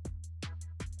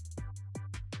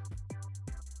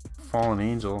 Fallen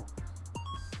Angel,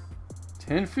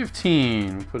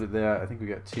 10-15. We put it that. I think we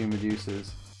got 2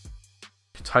 Medusas.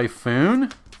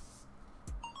 Typhoon,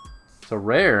 it's a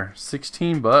rare,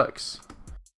 $16.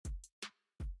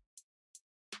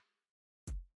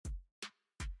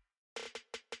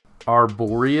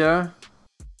 Arborea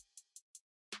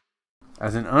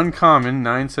as an uncommon,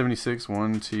 $9.76.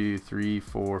 1, 2, 3,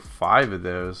 4, 5 of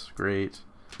those. Great.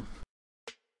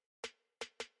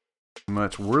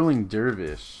 Much. Whirling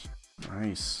Dervish,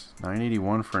 nice,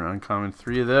 $9.81 for an uncommon.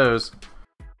 3 of those.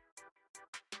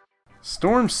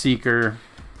 Storm Seeker,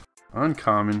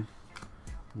 uncommon.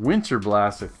 Winter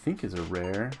Blast, I think, is a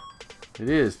rare. It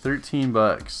is,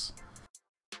 $13.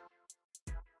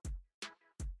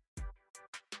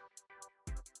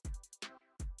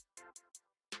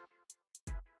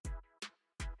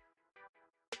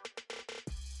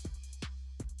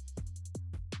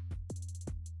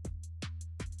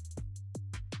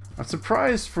 I'm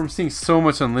surprised from seeing so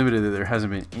much unlimited that there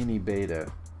hasn't been any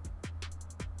beta.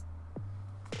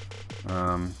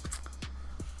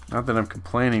 Not that I'm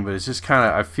complaining, but it's just kind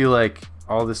of, I feel like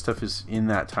all this stuff is in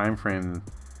that time frame.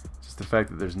 Just the fact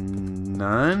that there's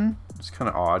none, it's kind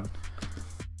of odd.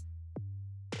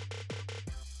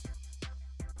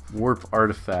 Warp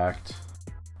Artifact,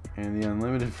 and the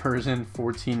unlimited version,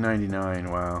 $14.99.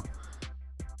 Wow.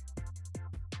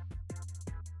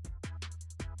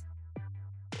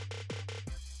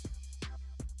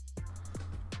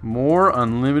 More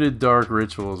unlimited dark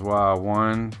rituals. Wow.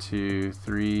 1, 2,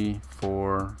 3,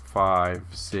 4, 5,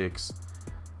 6,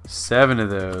 7 of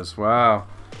those. Wow.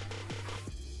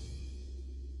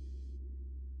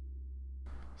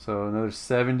 So another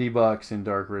 $70 in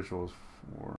dark rituals.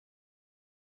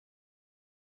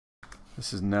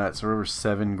 This is nuts. We're over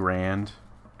 $7,000.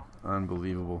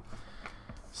 Unbelievable.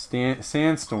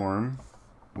 Sandstorm,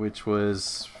 which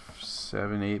was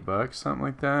 $7-8, something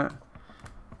like that.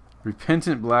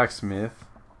 Repentant Blacksmith.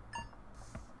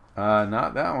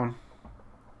 Not that one.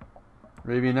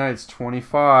 Arabian Nights,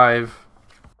 $25.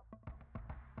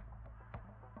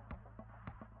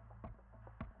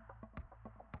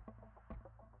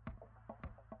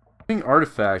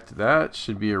 Artifact, that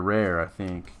should be a rare, I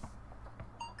think.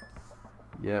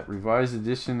 Yeah, revised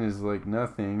edition is like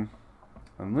nothing.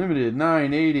 Unlimited,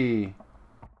 $9.80.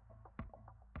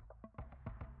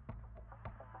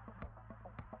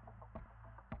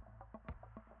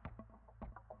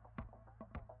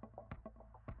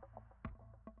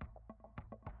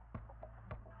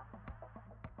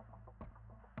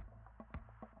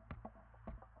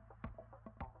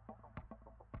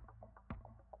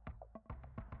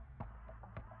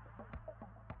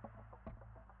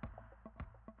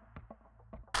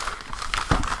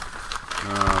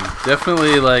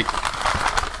 Definitely like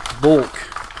bulk,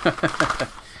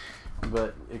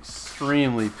 but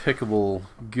extremely pickable,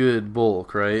 good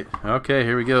bulk, right? Okay,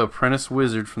 here we go. Apprentice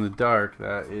Wizard from the Dark.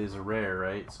 That is rare,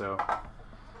 right? So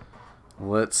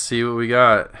let's see what we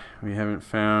got. We haven't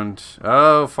found...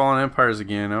 Oh, Fallen Empires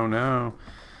again. Oh, no.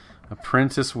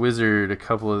 Apprentice Wizard, a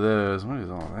couple of those. What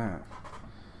is all that?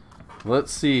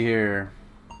 Let's see here.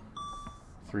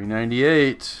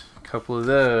 398. A couple of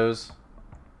those.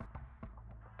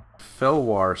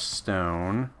 Felwar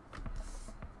Stone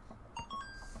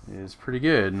is pretty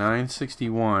good.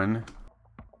 961.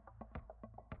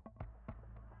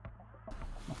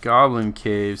 Goblin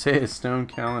Caves. Hey, a stone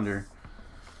calendar.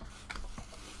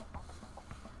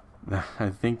 I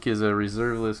think is a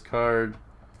reserve list card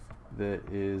that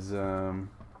is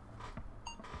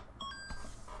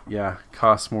yeah,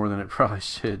 costs more than it probably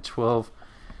should.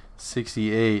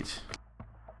 1268.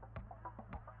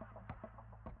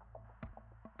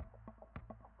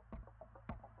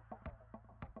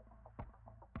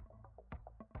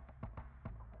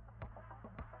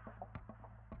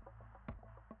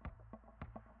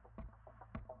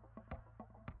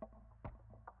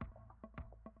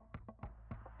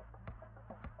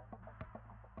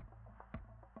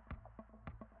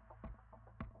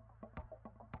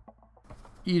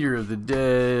 Eater of the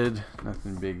Dead.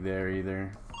 Nothing big there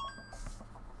either.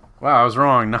 Wow, I was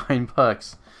wrong.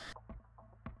 $9.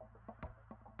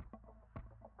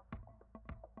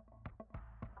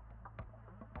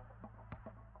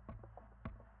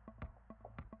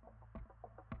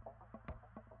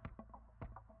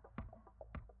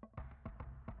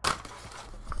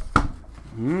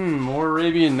 More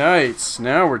Arabian Nights.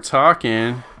 Now we're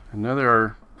talking.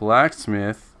 Another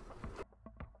blacksmith.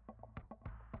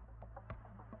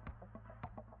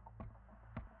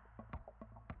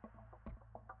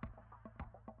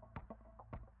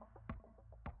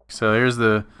 So here's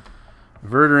the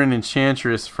Verduran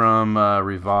Enchantress from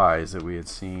Revise that we had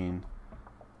seen.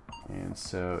 And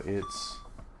so it's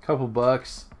a couple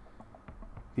bucks.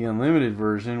 The unlimited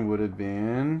version would have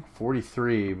been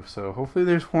 43. So hopefully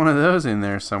there's one of those in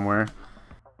there somewhere.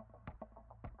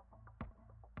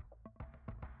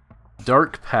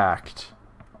 Dark Pact.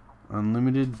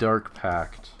 Unlimited Dark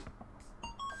Pact.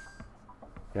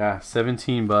 Yeah,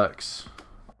 17 bucks.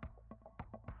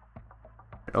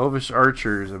 Elvish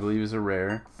Archers, I believe, is a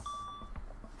rare.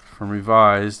 From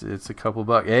Revised, it's a couple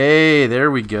bucks. Hey, there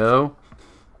we go.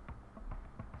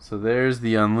 So there's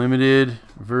the unlimited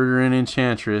Verduran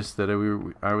Enchantress that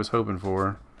I was hoping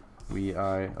for.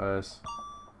 Us.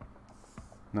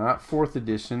 Not 4th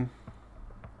edition.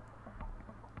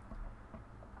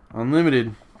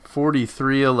 Unlimited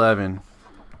 4311.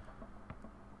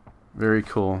 Very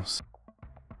cool.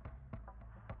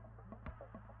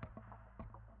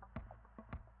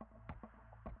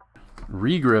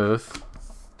 Regrowth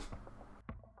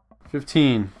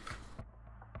 15.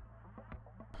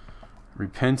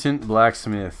 Repentant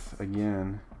Blacksmith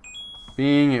again.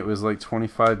 Being it was like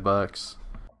 25 bucks.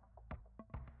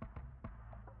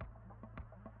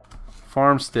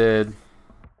 Farmstead,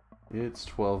 it's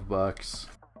 12 bucks.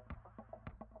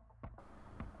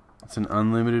 It's an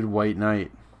unlimited White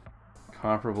Knight.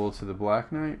 Comparable to the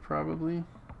Black Knight probably.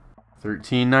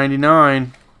 $13.99.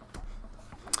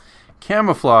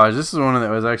 Camouflage. This is one that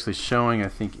was actually showing, I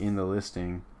think, in the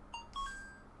listing.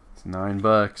 It's 9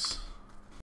 bucks.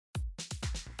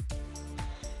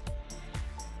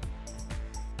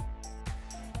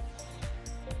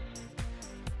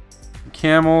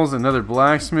 Camels, another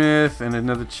blacksmith, and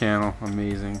another channel.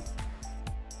 Amazing.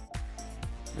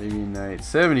 Arabian Night.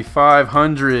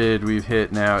 7,500 we've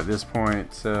hit now at this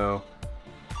point. So,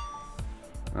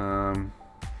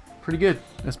 pretty good.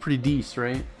 That's pretty decent,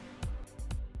 right?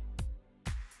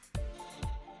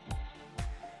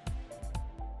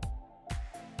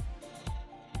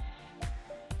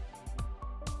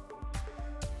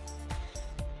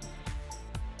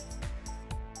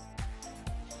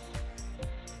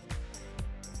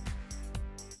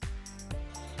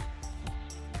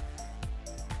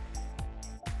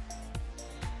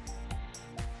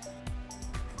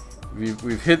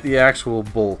 We've hit the actual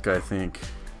bulk, I think.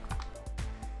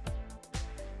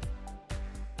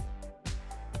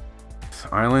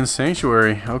 Island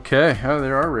Sanctuary. Okay. Oh,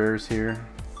 there are rares here.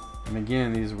 And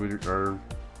again, these are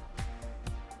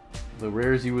the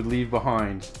rares you would leave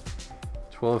behind.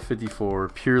 1254.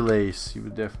 Pure Lace. You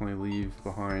would definitely leave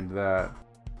behind that.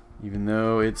 Even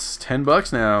though it's 10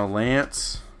 bucks now.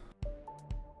 Lance.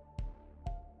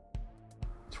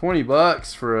 20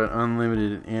 bucks for an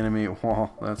unlimited animate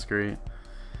wall. That's great.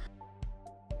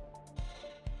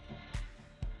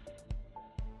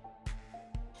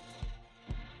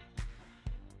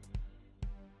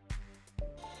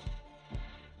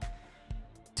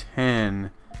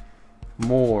 10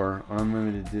 more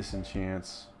unlimited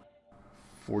disenchants.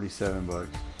 47 bucks.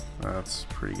 That's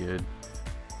pretty good.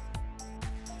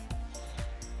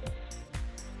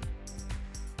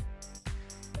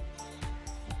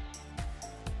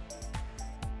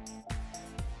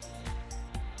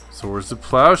 Swords of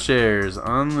Plowshares,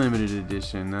 unlimited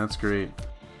edition. That's great.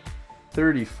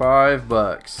 35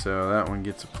 bucks. So that one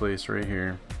gets a place right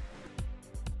here.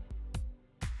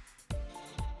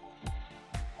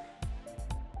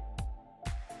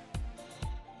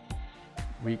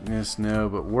 Weakness, no,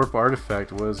 but Warp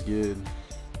Artifact was good.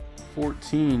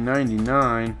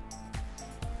 $14.99.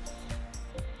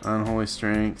 Unholy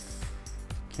Strength.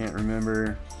 Can't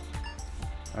remember.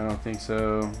 I don't think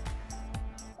so.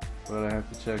 But I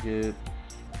have to check it.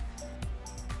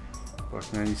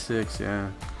 $1.96,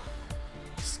 yeah.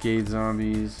 Scathe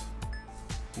Zombies.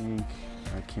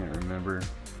 I can't remember.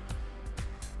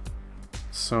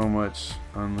 So much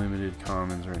unlimited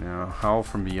commons right now. Howl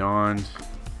from Beyond.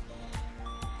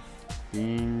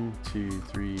 1, 2,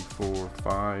 3, 4,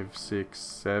 5, 6,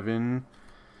 7.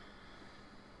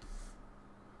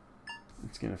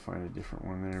 It's gonna find a different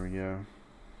one. There we go.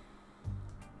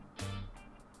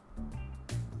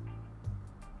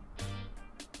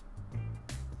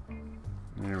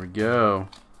 There we go.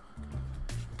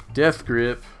 Death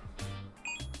Grip.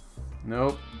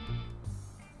 Nope.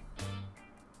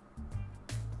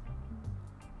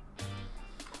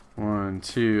 One,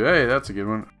 two. Hey, that's a good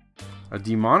one. A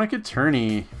Demonic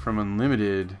Attorney from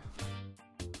Unlimited.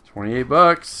 28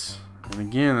 bucks. And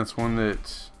again, that's one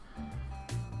that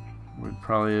would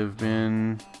probably have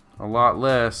been a lot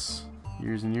less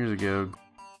years and years ago.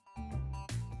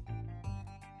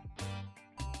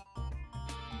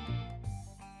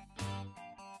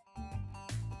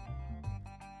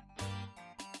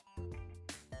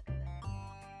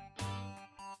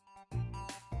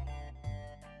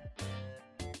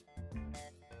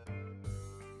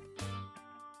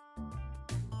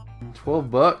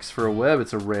 $12 for a web.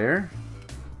 It's a rare.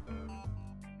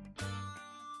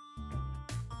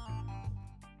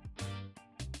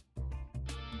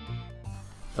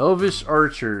 Elvish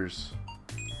Archers,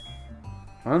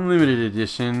 unlimited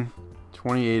edition,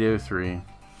 2803.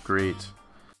 Great.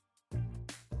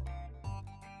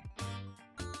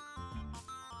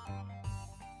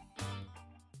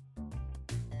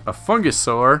 A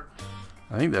Fungusaur.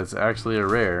 I think that's actually a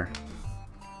rare.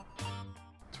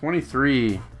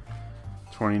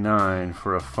 23.29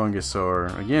 for a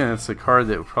Fungusaur. Again, that's a card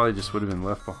that probably just would have been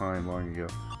left behind long ago.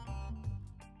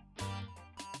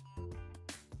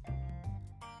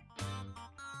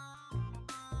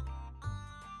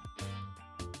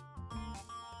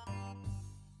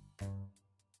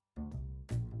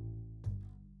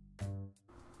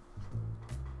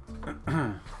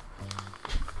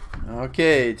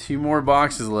 Okay, 2 more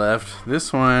boxes left.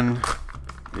 This one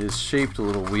is shaped a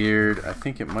little weird. I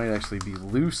think it might actually be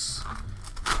loose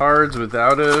cards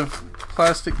without a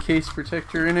plastic case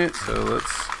protector in it. So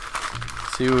let's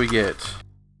see what we get.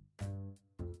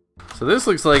 So this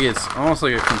looks like it's almost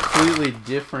like a completely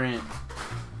different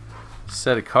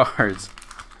set of cards.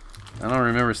 I don't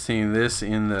remember seeing this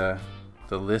in the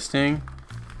listing.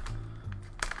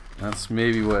 That's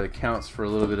maybe what accounts for a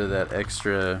little bit of that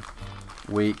extra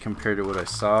weight compared to what I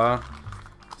saw.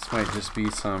 This might just be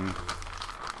some,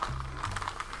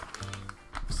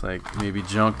 it's like maybe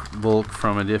junk bulk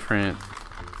from a different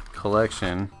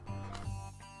collection.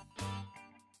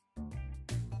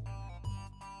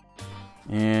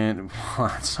 And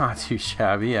well, it's not too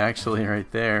shabby actually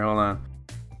right there. Hold on.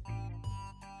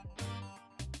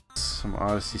 Some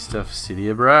Odyssey stuff. City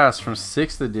of Brass from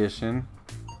 6th edition.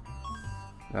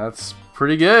 That's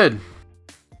pretty good.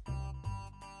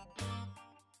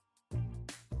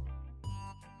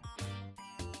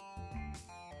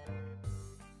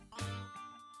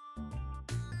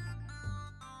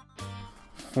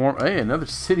 Hey, another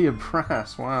City of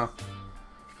Brass. Wow.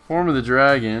 Form of the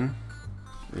Dragon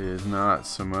is not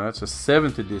so much. A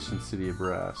 7th edition City of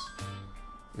Brass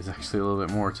is actually a little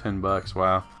bit more, 10 bucks.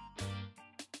 Wow.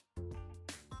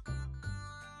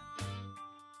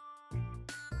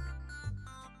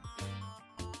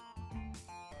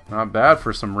 Not bad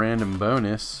for some random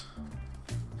bonus.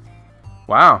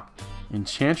 Wow.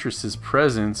 Enchantress's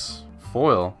Presence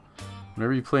foil.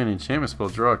 Whenever you play an enchantment spell,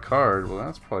 draw a card. Well,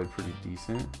 that's probably pretty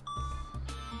decent.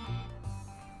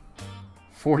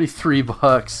 43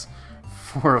 bucks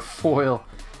for a foil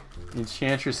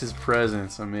Enchantress's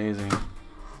Presence. Amazing.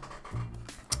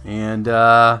 And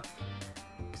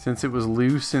since it was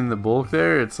loose in the bulk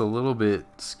there, it's a little bit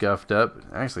scuffed up.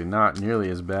 Actually, not nearly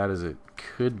as bad as it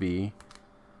could be.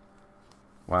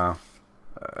 Wow.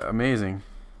 Amazing.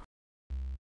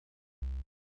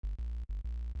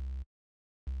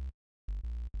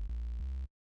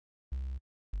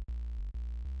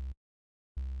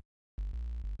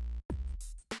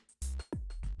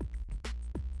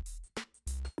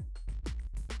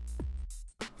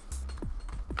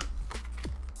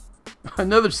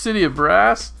 Another City of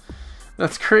Brass?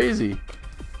 That's crazy.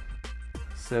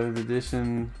 7th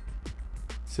edition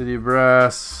City of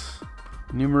Brass.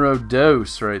 Numero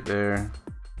dos right there.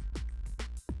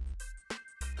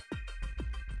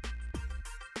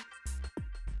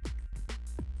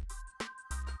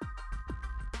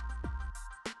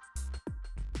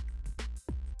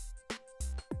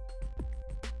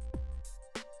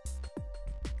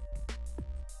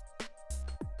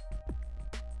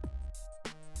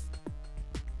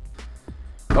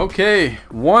 Okay,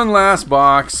 one last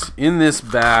box in this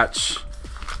batch.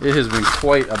 It has been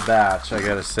quite a batch, I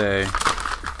gotta say.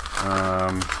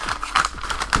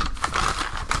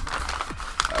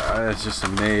 I was just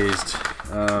amazed.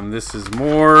 This is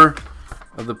more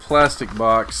of the plastic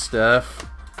box stuff.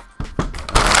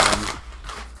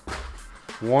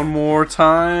 One more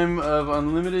time of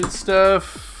unlimited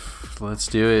stuff. Let's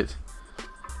do it.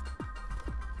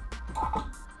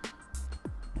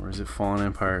 Or is it Fallen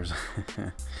Empires?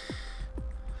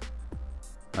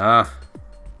 Ah,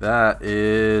 that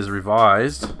is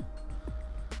revised.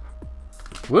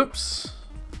 Whoops.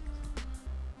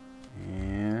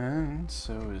 And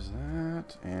so is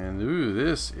that. And ooh,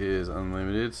 this is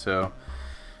unlimited. So,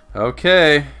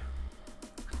 okay.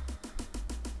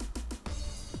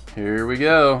 Here we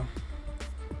go.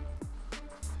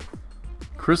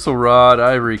 Crystal Rod,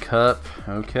 Ivory Cup.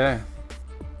 Okay.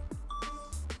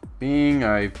 Bing,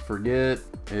 I forget.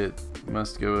 It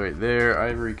must go right there.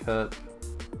 Ivory Cup.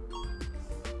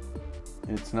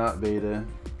 It's not beta.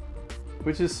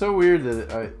 Which is so weird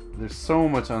that there's so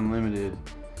much unlimited,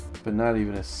 but not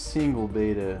even a single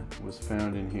beta was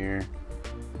found in here.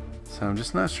 So I'm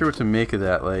just not sure what to make of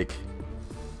that. Like,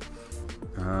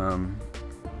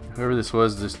 whoever this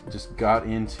was just got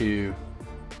into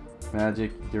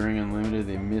Magic during Unlimited.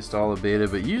 They missed all the beta,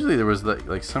 but usually there was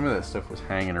like some of that stuff was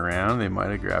hanging around. They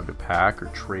might have grabbed a pack or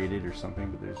traded or something,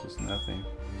 but there's just nothing.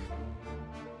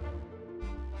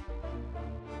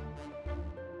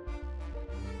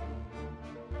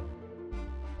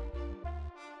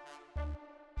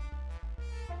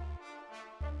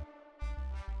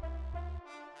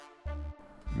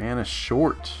 Mana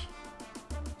Short.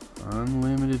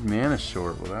 Unlimited Mana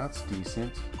Short. Well, that's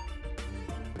decent.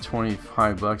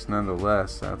 25 bucks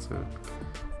nonetheless. That's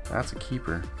a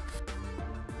keeper.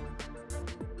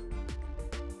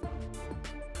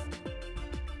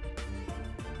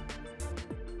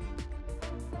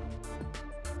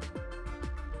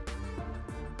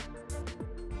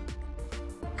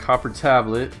 Copper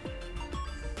Tablet.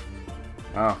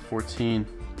 Wow, 14.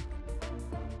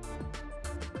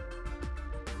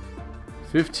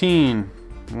 15.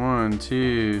 1,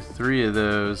 2, 3 of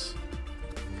those.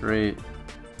 Great.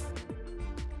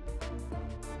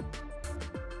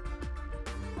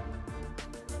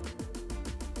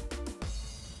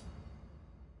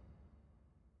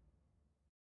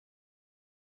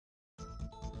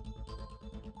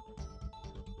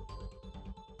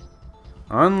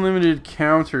 Unlimited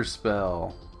counter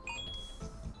spell.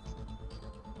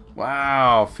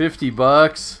 Wow, 50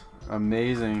 bucks.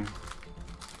 Amazing.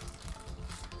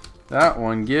 That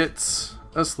one gets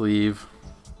a sleeve.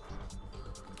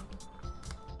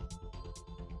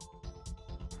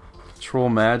 Control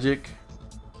Magic.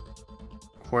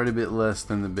 Quite a bit less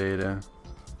than the beta.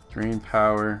 Drain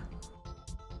Power.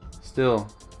 Still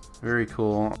very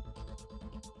cool.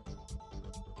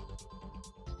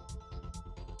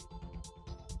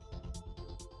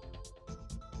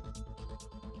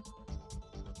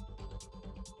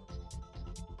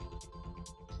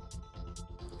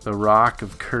 The Rock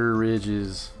of Kerr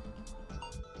Ridges.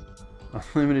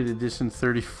 Unlimited edition,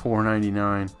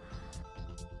 $34.99.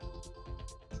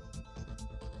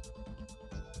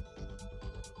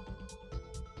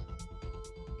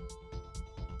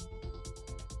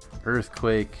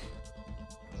 Earthquake.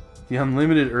 The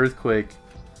Unlimited Earthquake.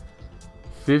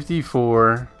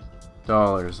 $54.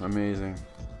 Amazing.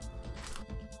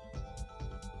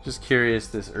 Just curious,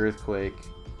 this Earthquake.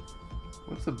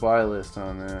 What's the buy list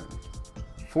on that?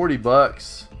 40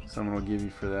 bucks someone will give you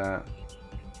for that.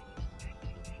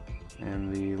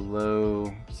 And the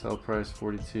low sell price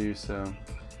 42, so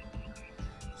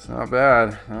it's not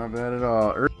bad. Not bad at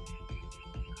all.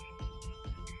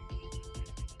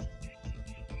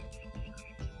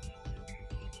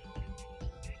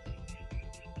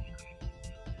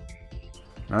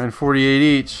 $9.48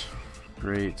 each.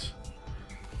 Great.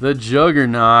 The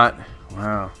Juggernaut.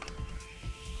 Wow.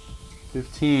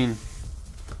 15.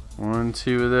 1,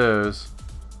 2 of those.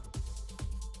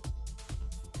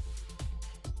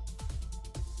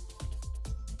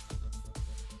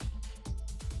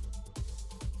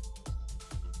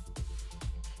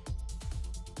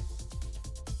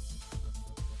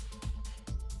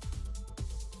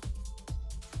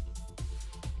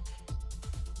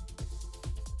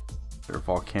 Or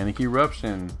volcanic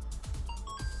eruption.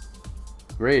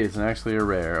 Great, it's actually a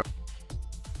rare.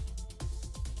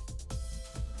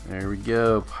 There we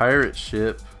go, pirate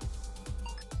ship.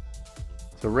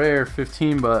 It's a rare,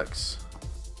 15 bucks.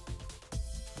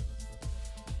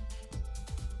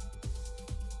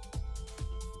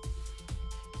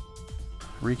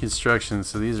 Reconstruction,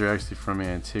 so these are actually from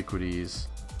Antiquities.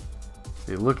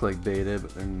 They look like beta,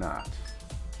 but they're not.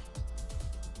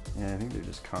 Yeah, I think they're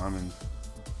just common.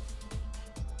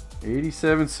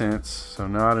 87 cents, so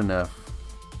not enough.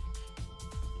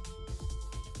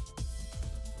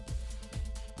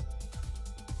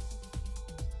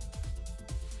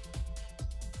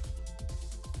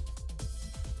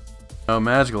 Oh,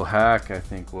 Magical Hack, I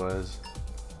think was.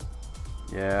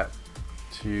 Yeah,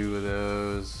 2 of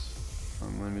those.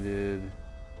 Unlimited.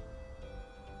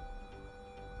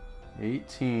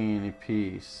 18 a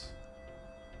piece.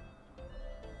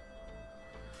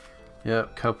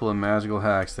 Yep, couple of magical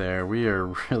hacks there. We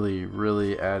are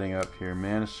really adding up here.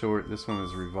 Mana short, this one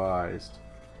is revised.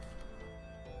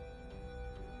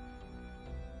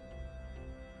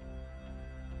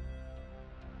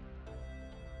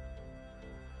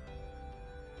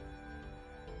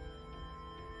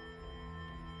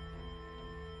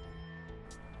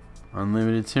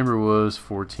 Unlimited Timberwolves,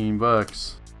 14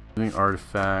 bucks. Doing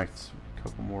artifacts, a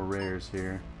couple more rares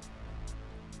here.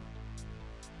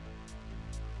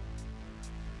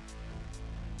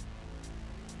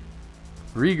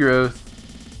 Regrowth,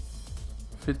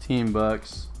 15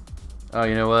 bucks. Oh,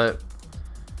 you know what?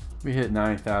 We hit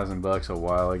 9,000 bucks a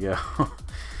while ago,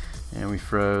 and we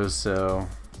froze, so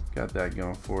got that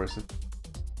going for us.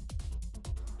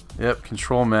 Yep,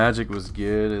 Control Magic was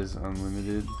good as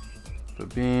unlimited.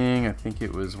 But Bing, I think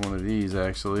it was one of these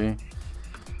actually.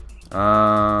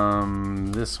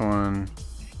 This one.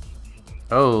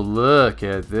 Oh, look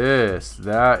at this.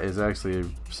 That is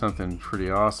actually something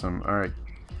pretty awesome. All right.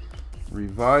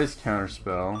 Revised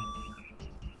Counterspell.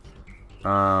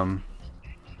 And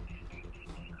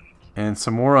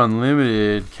some more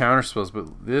unlimited counterspells,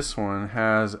 but this one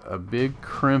has a big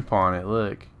crimp on it.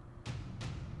 Look.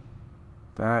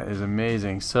 That is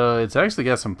amazing. So it's actually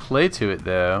got some play to it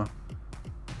though.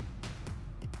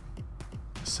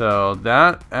 So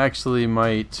that actually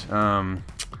might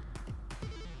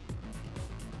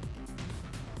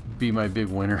be my big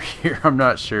winner here. I'm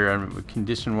not sure.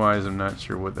 Condition wise, I'm not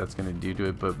sure what that's going to do to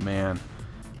it, but man,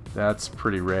 that's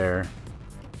pretty rare,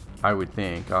 I would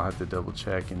think. I'll have to double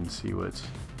check and see what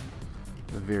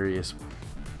the various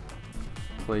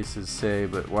places say,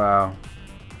 but wow,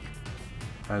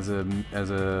 as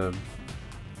a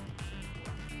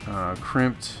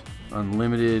crimped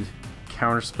unlimited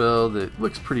counterspell that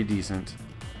looks pretty decent.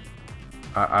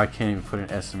 I can't even put an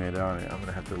estimate on it. I'm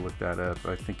gonna have to look that up.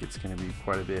 I think it's gonna be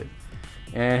quite a bit.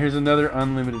 And here's another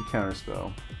unlimited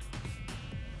counterspell.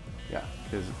 Yeah,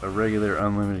 because a regular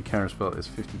unlimited counterspell is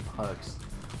 50 bucks.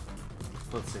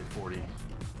 Let's say 40.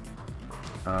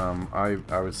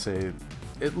 I would say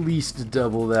at least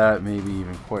double that, maybe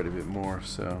even quite a bit more.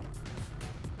 So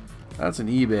that's an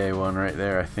eBay one right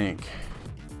there, I think.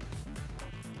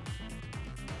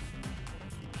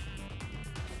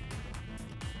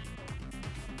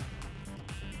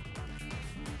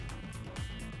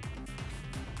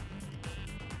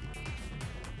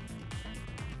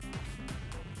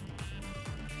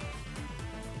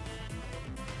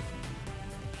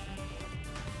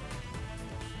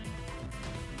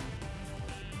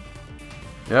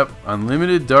 Yep,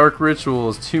 unlimited dark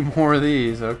rituals. 2 more of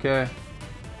these. Okay.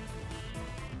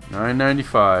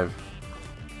 $9.95.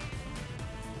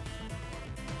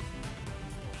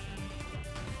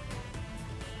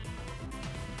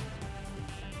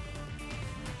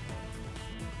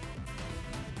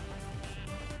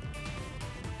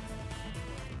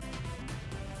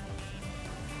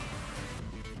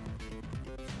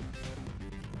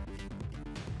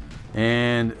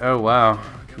 And oh wow.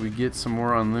 Can we get some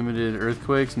more unlimited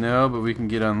earthquakes? No, but we can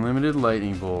get unlimited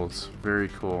lightning bolts. Very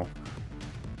cool.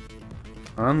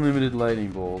 Unlimited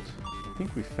lightning bolt. I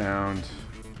think we found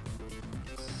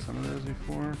some of those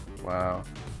before. Wow.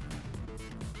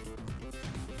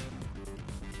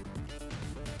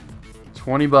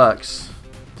 20 bucks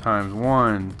times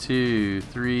 1, 2,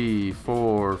 3,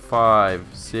 4, 5,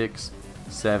 6,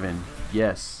 7.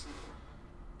 Yes.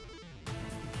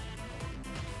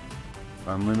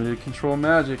 Unlimited control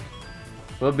magic.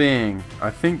 Ba-bing.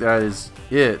 I think that is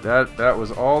it. That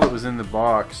was all that was in the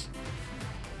box.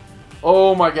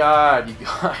 Oh my god, you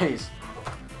guys.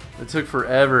 It took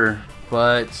forever,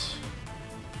 but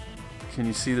can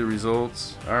you see the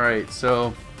results? Alright,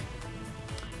 so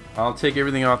I'll take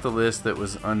everything off the list that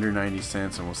was under 90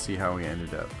 cents and we'll see how we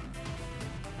ended up.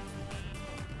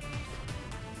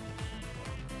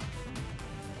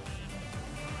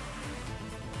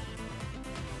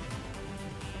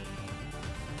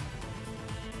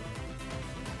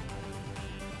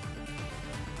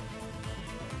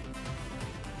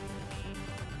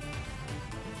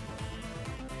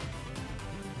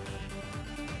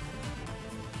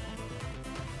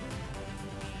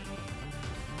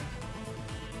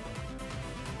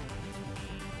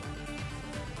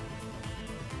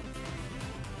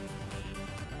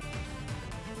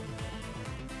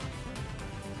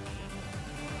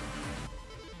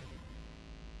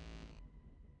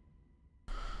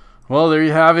 Well, there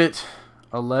you have it.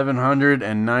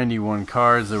 1,191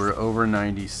 cards that were over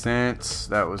 90 cents.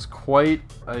 That was quite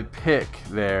a pick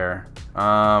there.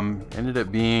 Ended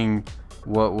up being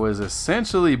what was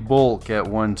essentially bulk at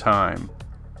one time.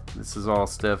 This is all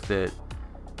stuff that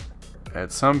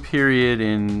at some period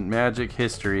in Magic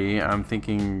history, I'm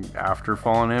thinking after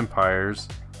Fallen Empires,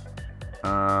 a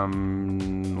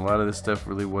lot of this stuff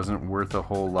really wasn't worth a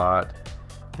whole lot.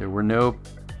 There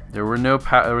was no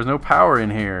power in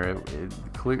here.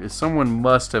 Someone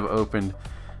must have opened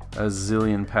a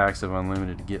zillion packs of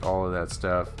Unlimited to get all of that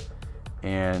stuff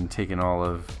and taken all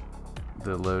of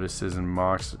the Lotuses and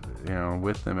Mox,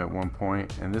 with them at one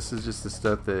point. And this is just the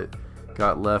stuff that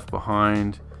got left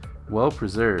behind, well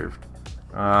preserved.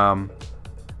 So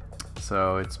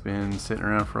it's been sitting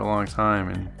around for a long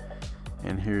time,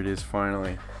 and here it is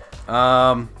finally.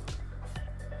 Tons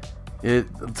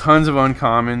of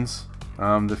uncommons.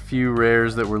 The few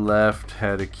rares that were left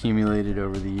had accumulated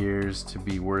over the years to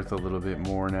be worth a little bit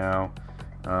more now.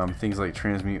 Things like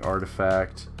Transmute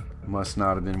Artifact must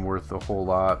not have been worth a whole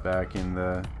lot back in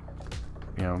the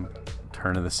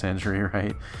turn of the century,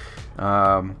 right?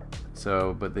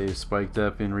 But they've spiked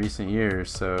up in recent years,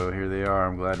 so here they are.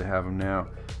 I'm glad to have them now.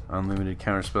 Unlimited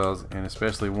counterspells, and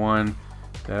especially one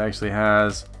that actually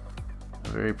has a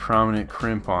very prominent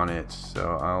crimp on it,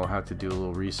 so I'll have to do a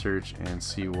little research and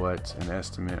see what an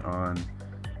estimate on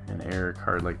an error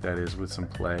card like that is with some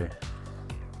play.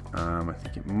 I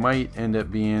think it might end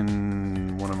up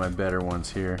being one of my better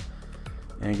ones here.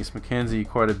 Angus Mackenzie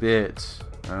quite a bit,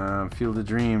 Field of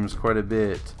Dreams quite a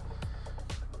bit,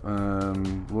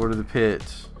 Lord of the Pit,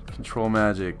 Control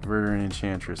Magic, Verdant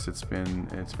Enchantress. It's been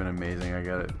amazing. I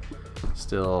got it.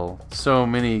 Still so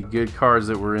many good cards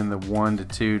that were in the $1 to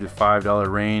 $2 to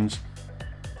 $5 range.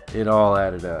 It all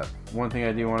added up. One thing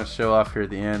I do want to show off here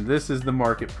at the end, this is the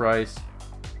market price.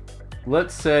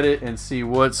 Let's set it and see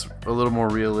what's a little more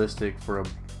realistic for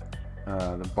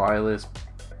the buy list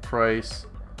price.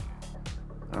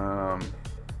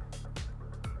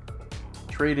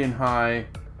 Trade-in high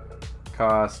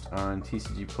cost on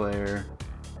TCG Player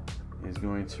is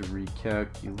going to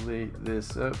recalculate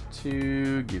this up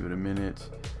to, give it a minute,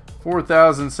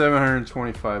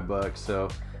 $4,725. So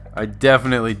I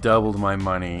definitely doubled my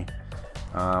money.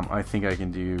 I think I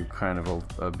can do kind of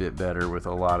a bit better with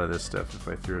a lot of this stuff if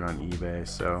I threw it on eBay.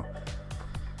 So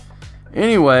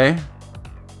anyway,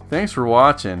 thanks for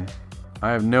watching.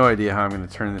 I have no idea how I'm going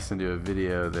to turn this into a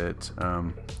video that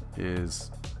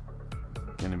is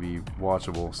going to be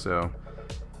watchable. So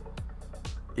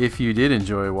if you did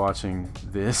enjoy watching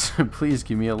this, please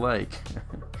give me a like.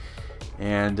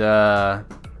 And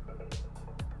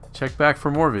check back for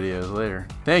more videos later.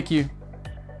 Thank you.